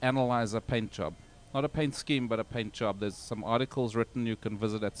to analyze a paint job. Not a paint scheme, but a paint job. There's some articles written you can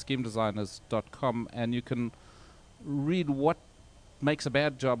visit at schemedesigners.com, and you can read what makes a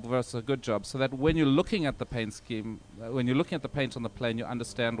bad job versus a good job, so that when you're looking at the paint scheme, when you're looking at the paint on the plane, you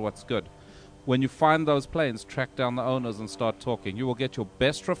understand what's good. When you find those planes, track down the owners and start talking. You will get your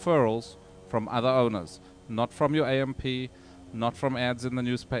best referrals from other owners, not from your AMP, not from ads in the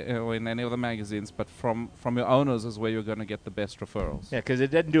newspaper or in any of the magazines, but from your owners is where you're going to get the best referrals. Yeah, because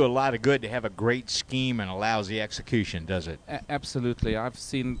it doesn't do a lot of good to have a great scheme and a lousy execution, does it? Absolutely. I've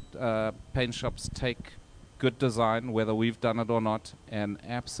seen paint shops take good design, whether we've done it or not, and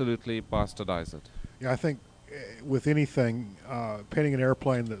absolutely bastardize it. Yeah, I think with anything, painting an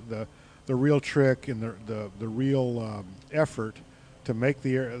airplane, the real trick and the real effort to make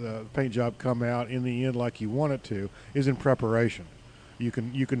the paint job come out in the end like you want it to is in preparation. You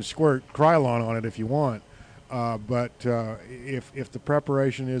can squirt Krylon on it if you want, but if the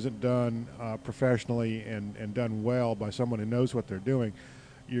preparation isn't done professionally and done well by someone who knows what they're doing,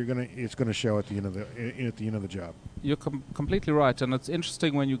 it's gonna show at the end of the job. You're completely right, and it's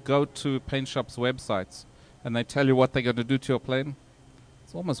interesting when you go to paint shops' websites and they tell you what they're going to do to your plane.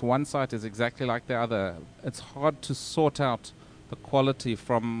 It's almost one site is exactly like the other. It's hard to sort out the quality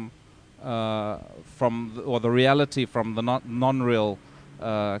from the reality from the non-real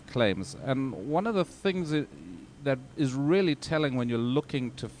claims. And one of the things that is really telling when you're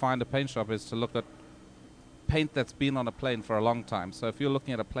looking to find a paint shop is to look at paint that's been on a plane for a long time. So if you're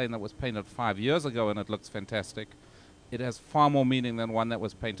looking at a plane that was painted 5 years ago and it looks fantastic, it has far more meaning than one that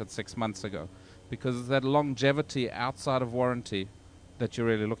was painted 6 months ago, because it's that longevity outside of warranty that you're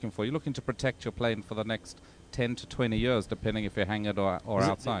really looking for. You're looking to protect your plane for the next 10 to 20 years, depending if you hang it or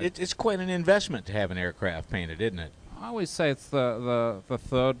outside. It's quite an investment to have an aircraft painted, isn't it? I always say it's the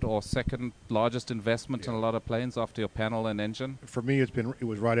third or second largest investment in a lot of planes after your panel and engine. For me, it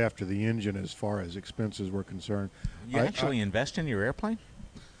was right after the engine as far as expenses were concerned. You actually invest in your airplane?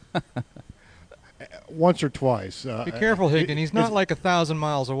 Once or twice. Be careful, Higgin. He's not like 1,000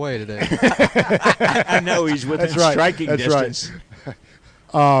 miles away today. I know he's within striking distance.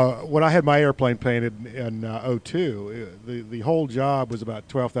 Right. When I had my airplane painted in 2002, the whole job was about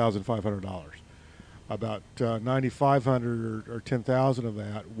 $12,500. About $9,500 or $10,000 of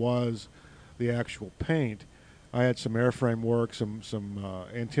that was the actual paint. I had some airframe work, some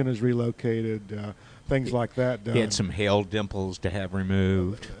antennas relocated, things like that done. He had some hail dimples to have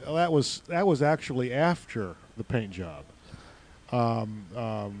removed. That was actually after the paint job.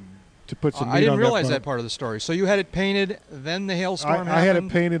 To put some meat I didn't on realize that part of the story. So you had it painted, then the hailstorm happened? I had it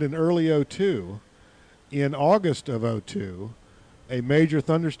painted in early 2002. In August of 2002, a major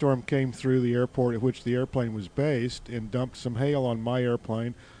thunderstorm came through the airport at which the airplane was based and dumped some hail on my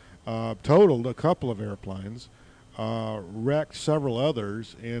airplane, totaled a couple of airplanes, wrecked several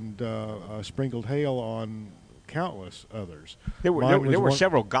others, and sprinkled hail on countless others. There were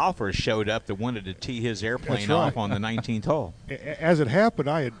several golfers showed up that wanted to tee his airplane off on the 19th hole. As it happened,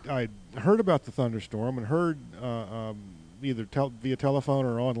 I had heard about the thunderstorm and heard either via telephone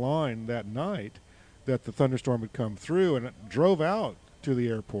or online that night that the thunderstorm had come through, and drove out to the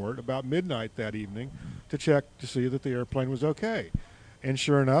airport about midnight that evening to check to see that the airplane was okay. And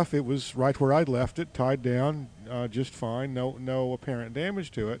sure enough, it was right where I'd left it, tied down just fine, no apparent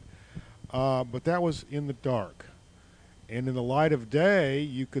damage to it. But that was in the dark. And in the light of day,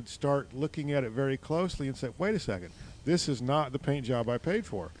 you could start looking at it very closely and say, wait a second, this is not the paint job I paid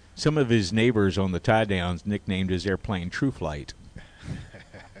for. Some of his neighbors on the tie-downs nicknamed his airplane True Flight.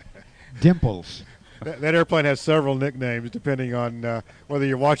 Dimples. That airplane has several nicknames depending on whether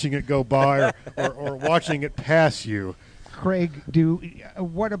you're watching it go by or watching it pass you. Craig,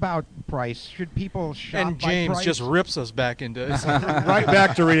 what about price? Should people shop And by James price? just rips us back into right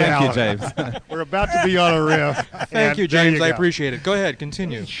back to reality. Thank you, James. We're about to be on a riff. Thank you, James. I appreciate it. Go ahead,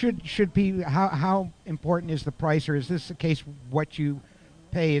 continue. Should people? How important is the price, or is this the case? What you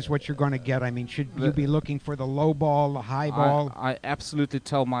pay is what you're going to get. I mean, should you be looking for the low ball, the high ball? I absolutely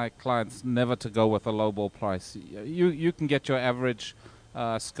tell my clients never to go with a low ball price. You can get your average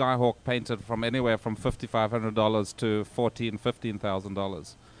Skyhawk painted from anywhere from $5,500 to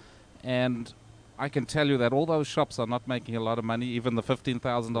 $15,000, and I can tell you that all those shops are not making a lot of money. Even the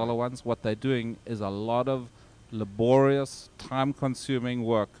 $15,000 ones, what they're doing is a lot of laborious, time-consuming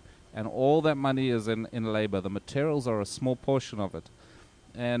work, and all that money is in labor. The materials are a small portion of it,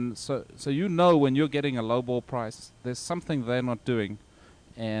 and so you know when you're getting a low ball price, there's something they're not doing,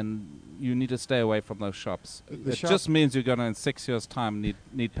 and you need to stay away from those shops. It just means you're going to, in 6 years' time,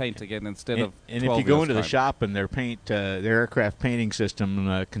 need paint again instead of 12 And if you go into time. the shop and their aircraft painting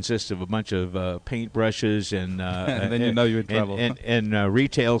system consists of a bunch of paint brushes and then you know you're in trouble. And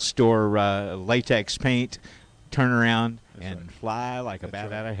retail store latex paint, turn around and fly like a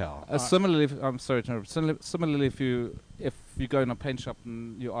bat out of hell. Similarly, I'm sorry to interrupt. Similarly, if you go in a paint shop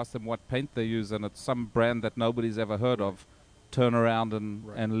and you ask them what paint they use, and it's some brand that nobody's ever heard of, turn around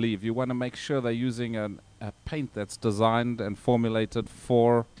and leave. You want to make sure they're using a paint that's designed and formulated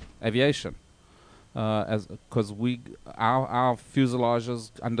for aviation, because our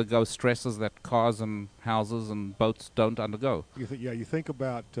fuselages undergo stresses that cars and houses and boats don't undergo. You think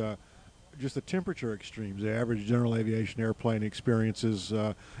about just the temperature extremes. The average general aviation airplane experiences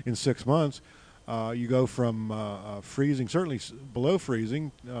in 6 months. You go from freezing, certainly below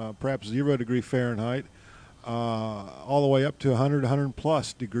freezing, perhaps 0 degree Fahrenheit, all the way up to 100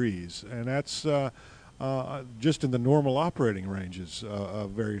 plus degrees, and that's just in the normal operating ranges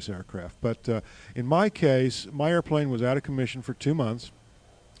of various aircraft. But in my case, my airplane was out of commission for 2 months.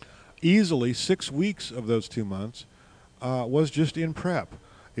 Easily 6 weeks of those 2 months was just in prep.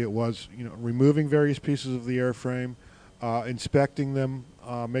 It was, removing various pieces of the airframe, inspecting them,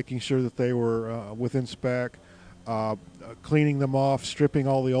 making sure that they were within spec, cleaning them off, stripping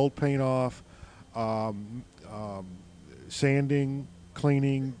all the old paint off, sanding,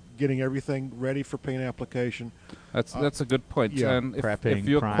 cleaning, getting everything ready for paint application. That's a good point. Yeah. And if Prepping,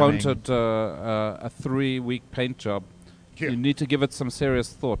 you're priming. quoted a 3-week paint job, you need to give it some serious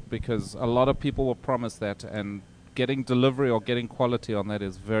thought, because a lot of people will promise that, and getting delivery or getting quality on that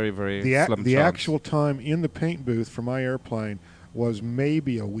is very, very slim The chance. actual time in the paint booth for my airplane was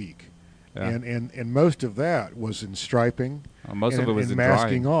maybe a week. Yeah. And most of that was in striping, most of it was in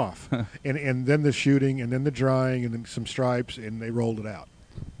masking drying. off, and then the shooting, and then the drying, and then some stripes, and they rolled it out.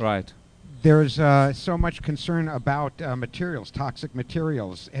 Right. There's so much concern about materials, toxic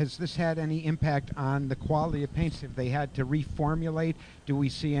materials. Has this had any impact on the quality of paints? Have they had to reformulate? Do we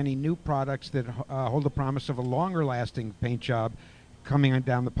see any new products that hold the promise of a longer-lasting paint job coming on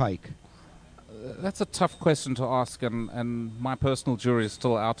down the pike? That's a tough question to ask, and my personal jury is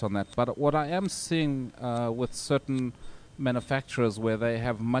still out on that. But what I am seeing with certain manufacturers, where they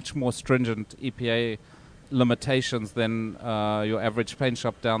have much more stringent EPA limitations than your average paint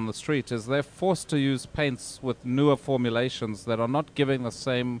shop down the street, is they're forced to use paints with newer formulations that are not giving the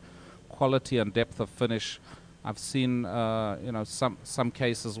same quality and depth of finish. I've seen some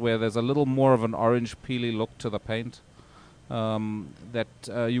cases where there's a little more of an orange peely look to the paint that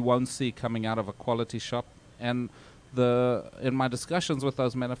you won't see coming out of a quality shop. And in my discussions with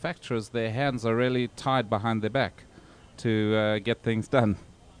those manufacturers, their hands are really tied behind their back to get things done.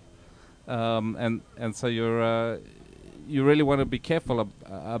 And so you really want to be careful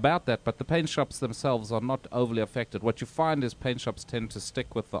about that. But the paint shops themselves are not overly affected. What you find is paint shops tend to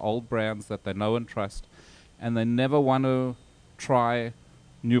stick with the old brands that they know and trust, and they never want to try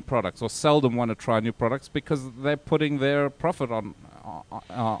new products, or seldom want to try new products, because they're putting their profit on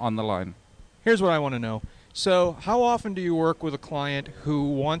the line. Here's what I want to know. So, how often do you work with a client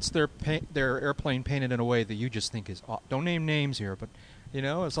who wants their airplane painted in a way that you just think is don't name names here, but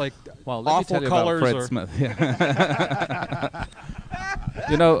it's like awful colors Fred Smith. Yeah.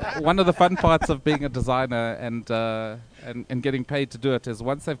 One of the fun parts of being a designer and getting paid to do it is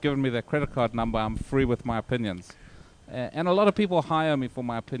once they've given me their credit card number, I'm free with my opinions. And a lot of people hire me for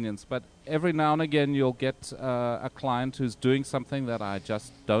my opinions, but every now and again you'll get a client who's doing something that I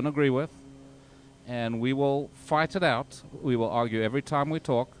just don't agree with, and we will fight it out. We will argue every time we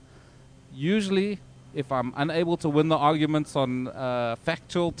talk. Usually, if I'm unable to win the arguments on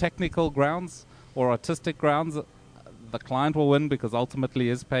factual, technical grounds or artistic grounds, the client will win because ultimately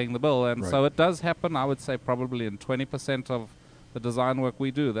he is paying the bill. And so it does happen, I would say, probably in 20% of the design work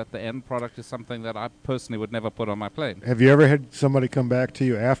we do, that the end product is something that I personally would never put on my plane. Have you ever had somebody come back to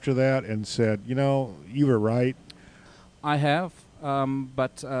you after that and said, you were right? I have,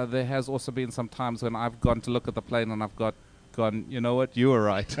 but there has also been some times when I've gone to look at the plane and I've gone, you know what, you were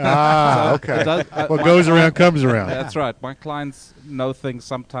right. Okay. What goes around comes around. That's right. My clients know things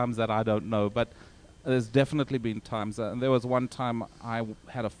sometimes that I don't know, but there's definitely been times. And there was one time I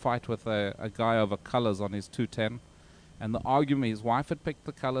had a fight with a guy over colors on his 210. And the argument, his wife had picked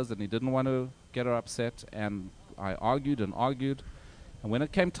the colors and he didn't want to get her upset. And I argued and argued. And when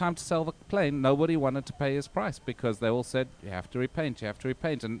it came time to sell the plane, nobody wanted to pay his price because they all said, you have to repaint, you have to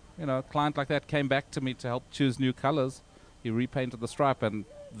repaint. And, a client like that came back to me to help choose new colors. He repainted the stripe. And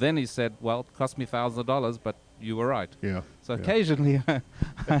then he said, well, it cost me thousands of dollars, but you were right. Yeah. So occasionally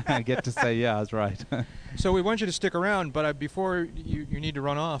I get to say, yeah, I was right. So we want you to stick around, but before you need to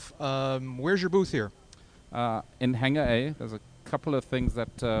run off, where's your booth here? In Hangar A, there's a couple of things that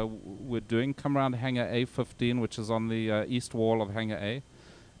we're doing. Come around Hangar A15, which is on the east wall of Hangar A.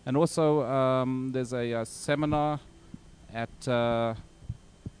 And also there's a seminar at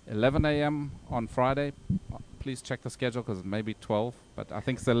 11 a.m. on Friday. Please check the schedule because it may be 12, but I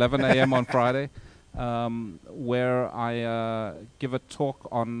think it's 11 a.m. on Friday, where I give a talk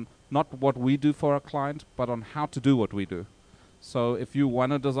on not what we do for a client, but on how to do what we do. So if you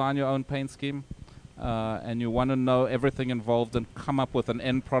want to design your own paint scheme, and you want to know everything involved and come up with an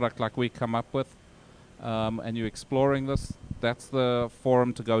end product like we come up with, and you're exploring this, that's the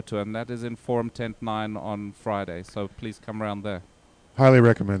forum to go to, and that is in Forum Tent 9 on Friday. So please come around there. Highly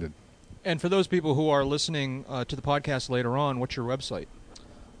recommended. And for those people who are listening to the podcast later on, what's your website?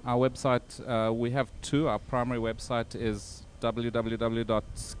 Our website, we have two. Our primary website is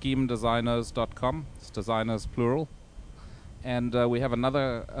www.schemedesigners.com. It's designers plural. And we have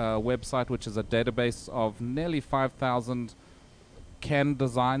another website, which is a database of nearly 5,000 canned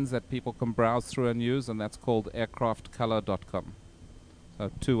designs that people can browse through and use, and that's called aircraftcolor.com. So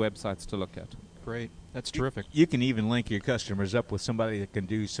two websites to look at. Great. That's terrific. You can even link your customers up with somebody that can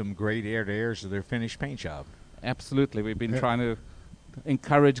do some great air-to-airs of their finished paint job. Absolutely. We've been trying to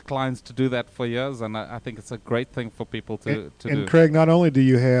encourage clients to do that for years, and I think it's a great thing for people to do. And Craig, not only do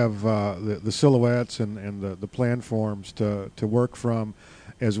you have the silhouettes and the plan forms to work from,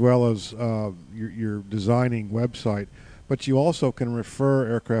 as well as your designing website, but you also can refer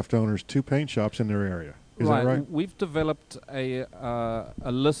aircraft owners to paint shops in their area. Is that right? We've developed a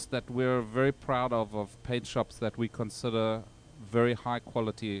list that we're very proud of paint shops that we consider very high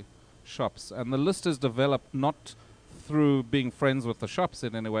quality shops, and the list is developed not through being friends with the shops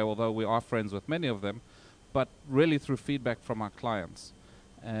in any way, although we are friends with many of them, but really through feedback from our clients.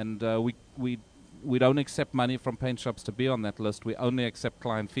 And we don't accept money from paint shops to be on that list. We only accept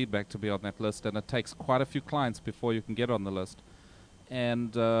client feedback to be on that list, and it takes quite a few clients before you can get on the list.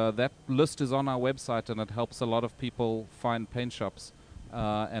 And that list is on our website, and it helps a lot of people find paint shops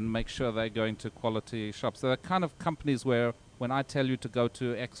and make sure they're going to quality shops. They're the kind of companies where when I tell you to go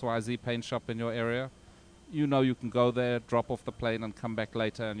to XYZ paint shop in your area, you know you can go there, drop off the plane, and come back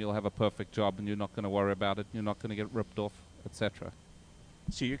later, and you'll have a perfect job, and you're not going to worry about it. You're not going to get ripped off, etc.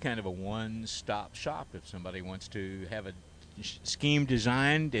 So you're kind of a one-stop shop if somebody wants to have a scheme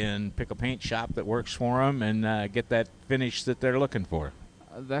designed and pick a paint shop that works for them and get that finish that they're looking for.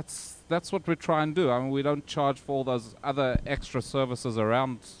 That's what we try and do. I mean, we don't charge for all those other extra services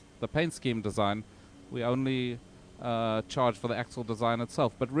around the paint scheme design. We only charge for the actual design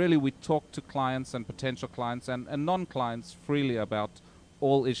itself. But really, we talk to clients and potential clients and non-clients freely about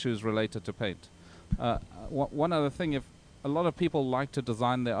all issues related to paint. One other thing, if a lot of people like to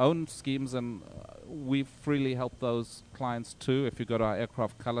design their own schemes, and we freely help those clients too. If you go to our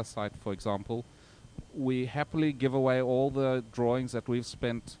aircraft color site, for example, we happily give away all the drawings that we've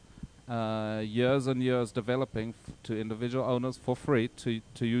spent years and years developing to individual owners for free to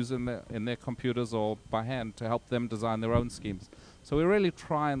use in their computers or by hand to help them design their own schemes. So we really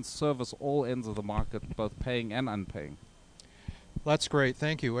try and service all ends of the market, both paying and unpaying. That's great.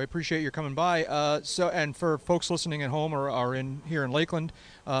 Thank you. I appreciate your coming by. And for folks listening at home or are here in Lakeland,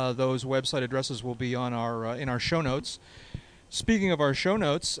 those website addresses will be on our in our show notes. Speaking of our show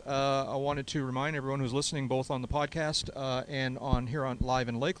notes, I wanted to remind everyone who's listening both on the podcast and on here on live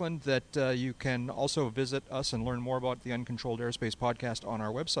in Lakeland that you can also visit us and learn more about the Uncontrolled Airspace podcast on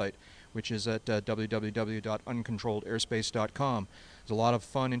our website, which is at www.uncontrolledairspace.com. There's a lot of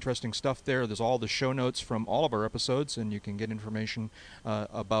fun, interesting stuff there. There's all the show notes from all of our episodes, and you can get information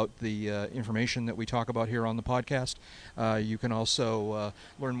about the information that we talk about here on the podcast. You can also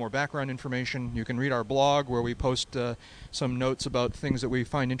learn more background information. You can read our blog where we post some notes about things that we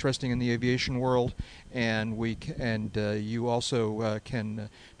find interesting in the aviation world, and you also can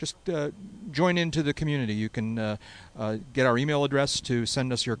just join into the community. You can get our email address to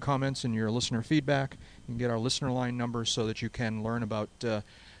send us your comments and your listener feedback. You can get our listener line number so that you can learn about,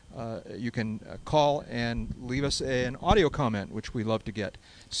 you can call and leave us an audio comment, which we love to get.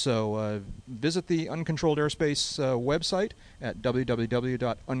 So visit the Uncontrolled Airspace website at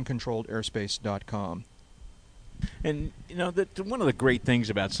www.uncontrolledairspace.com. And, you know, one of the great things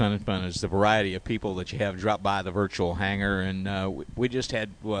about Sun and Fun is the variety of people that you have drop by the virtual hangar. And we just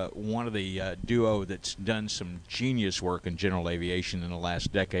had one of the duo that's done some genius work in general aviation in the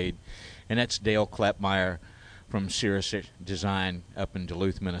last decade, and that's Dale Klappmeyer from Cirrus Design up in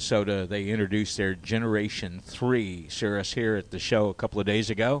Duluth, Minnesota. They introduced their Generation 3 Cirrus here at the show a couple of days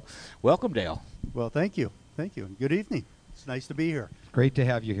ago. Welcome, Dale. Well, thank you. Thank you. Good evening. It's nice to be here. Great to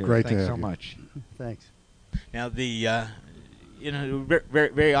have you here. Great to Thanks have so you. much. Thanks. Now, very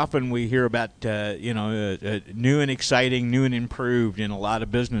often we hear about, new and exciting, new and improved in a lot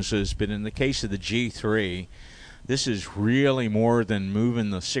of businesses, but in the case of the G3, this is really more than moving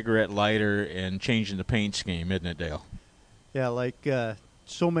the cigarette lighter and changing the paint scheme, isn't it, Dale? Yeah, like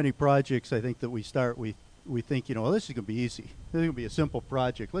so many projects I think that we start, we think, well, this is going to be easy. This is going to be a simple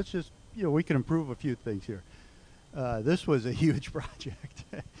project. Let's just, we can improve a few things here. This was a huge project.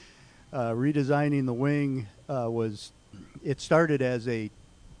 Redesigning the wing it started as a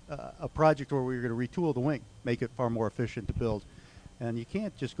project where we were going to retool the wing, make it far more efficient to build. And you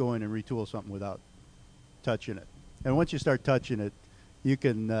can't just go in and retool something without touching it. And once you start touching it, you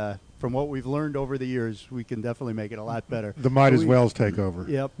can, from what we've learned over the years, we can definitely make it a lot better. The might as wells take over.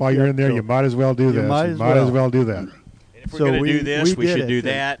 Yep. While you're in there, you might as well do this. Might as well do that. If we're going to do this, we should do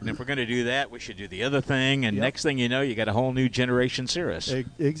that. And if we're going to do that, we should do the other thing. And next thing you know, you got a whole new generation Cirrus.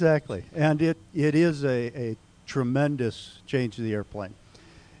 Exactly. And it is a tremendous change to the airplane.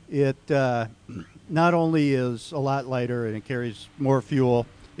 It not only is a lot lighter and it carries more fuel,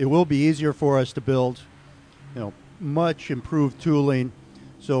 it will be easier for us to build, much improved tooling.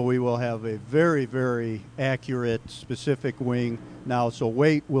 So we will have a very, very accurate, specific wing now. So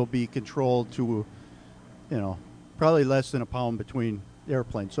weight will be controlled to, probably less than a pound between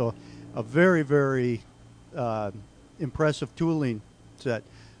airplanes. So a very, very impressive tooling set.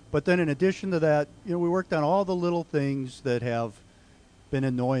 But then in addition to that, we worked on all the little things that have been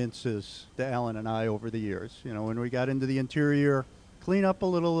annoyances to Alan and I over the years. When we got into the interior, clean up a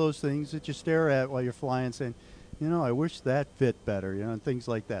little of those things that you stare at while you're flying, saying, I wish that fit better, and things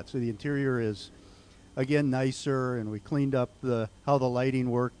like that. So the interior is, again, nicer, and we cleaned up how the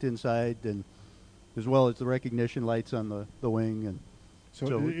lighting worked inside, and as well as the recognition lights on the wing. And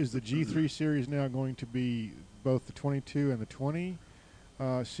so is the G3 series now going to be both the 22 and the 20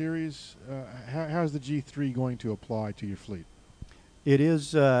 series? How's the G3 going to apply to your fleet? It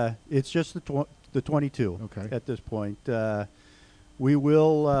is. It's just the 22 at this point. We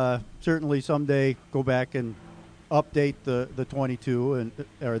will certainly someday go back and update the 22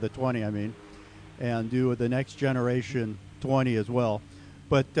 or the 20, and do the next generation 20 as well.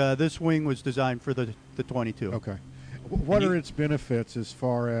 But this wing was designed for the 22. Okay. What are its benefits as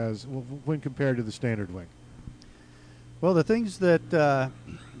far as when compared to the standard wing? Well, the things that the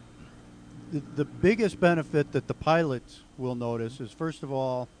biggest benefit that the pilots will notice is, first of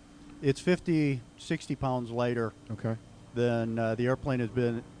all, it's 50, 60 pounds lighter than the airplane has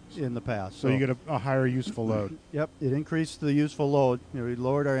been in the past. So you get a higher useful load. Yep, it increased the useful load. We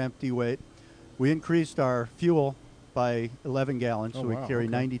lowered our empty weight. We increased our fuel by 11 gallons, so we carry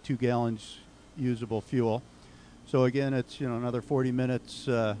 92 gallons usable fuel. So again, it's another 40 minutes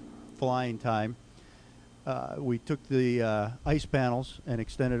flying time. We took the ice panels and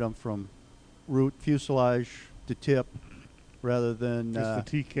extended them from route fuselage to tip rather than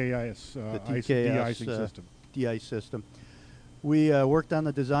just the TKIS, the de-icing system. De-ice system. We worked on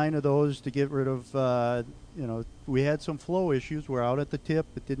the design of those to get rid of, we had some flow issues. We're out at the tip.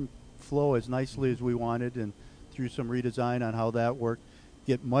 It didn't flow as nicely as we wanted, and through some redesign on how that worked,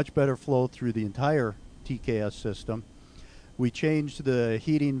 get much better flow through the entire TKS system. We changed the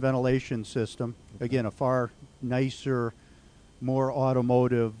heating ventilation system. Again, a far nicer, more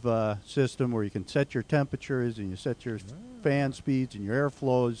automotive system where you can set your temperatures and you set your fan speeds and your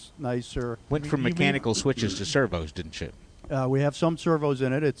airflows nicer. Went from mechanical switches to servos, didn't you? We have some servos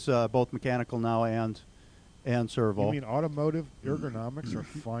in it. It's both mechanical now and servo. You mean automotive ergonomics are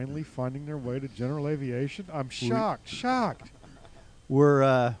finally finding their way to general aviation? I'm shocked.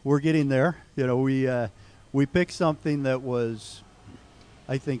 We're getting there. We picked something that was,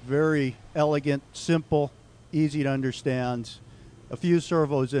 I think, very elegant, simple, easy to understand. A few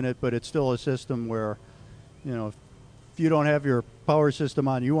servos in it, but it's still a system where, if you don't have your power system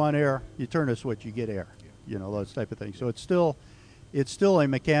on, you want air, you turn a switch, you get air. Those type of things. So it's still a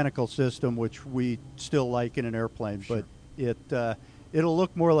mechanical system, which we still like in an airplane, Sure. but it'll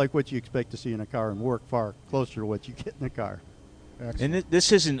look more like what you expect to see in a car and work far closer to what you get in a car. Excellent. And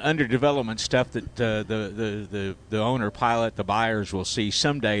this isn't under development stuff that the owner, pilot, the buyers will see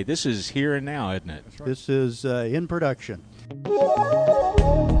someday. This is here and now, isn't it? That's right. This is in production.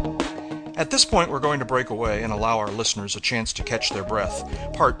 At this point, we're going to break away and allow our listeners a chance to catch their breath.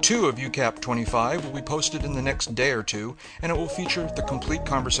 Part 2 of UCAP 25 will be posted in the next day or two, and it will feature the complete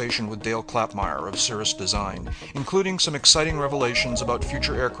conversation with Dale Klappmeyer of Cirrus Design, including some exciting revelations about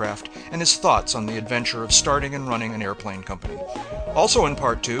future aircraft and his thoughts on the adventure of starting and running an airplane company. Also in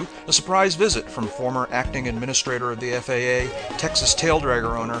Part 2, a surprise visit from former acting administrator of the FAA, Texas tail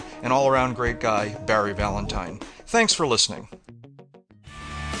dragger owner, and all-around great guy, Barry Valentine. Thanks for listening.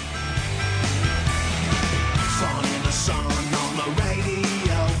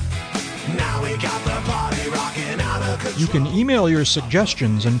 You can email your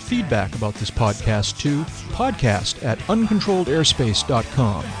suggestions and feedback about this podcast to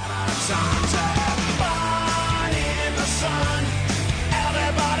podcast@uncontrolledairspace.com.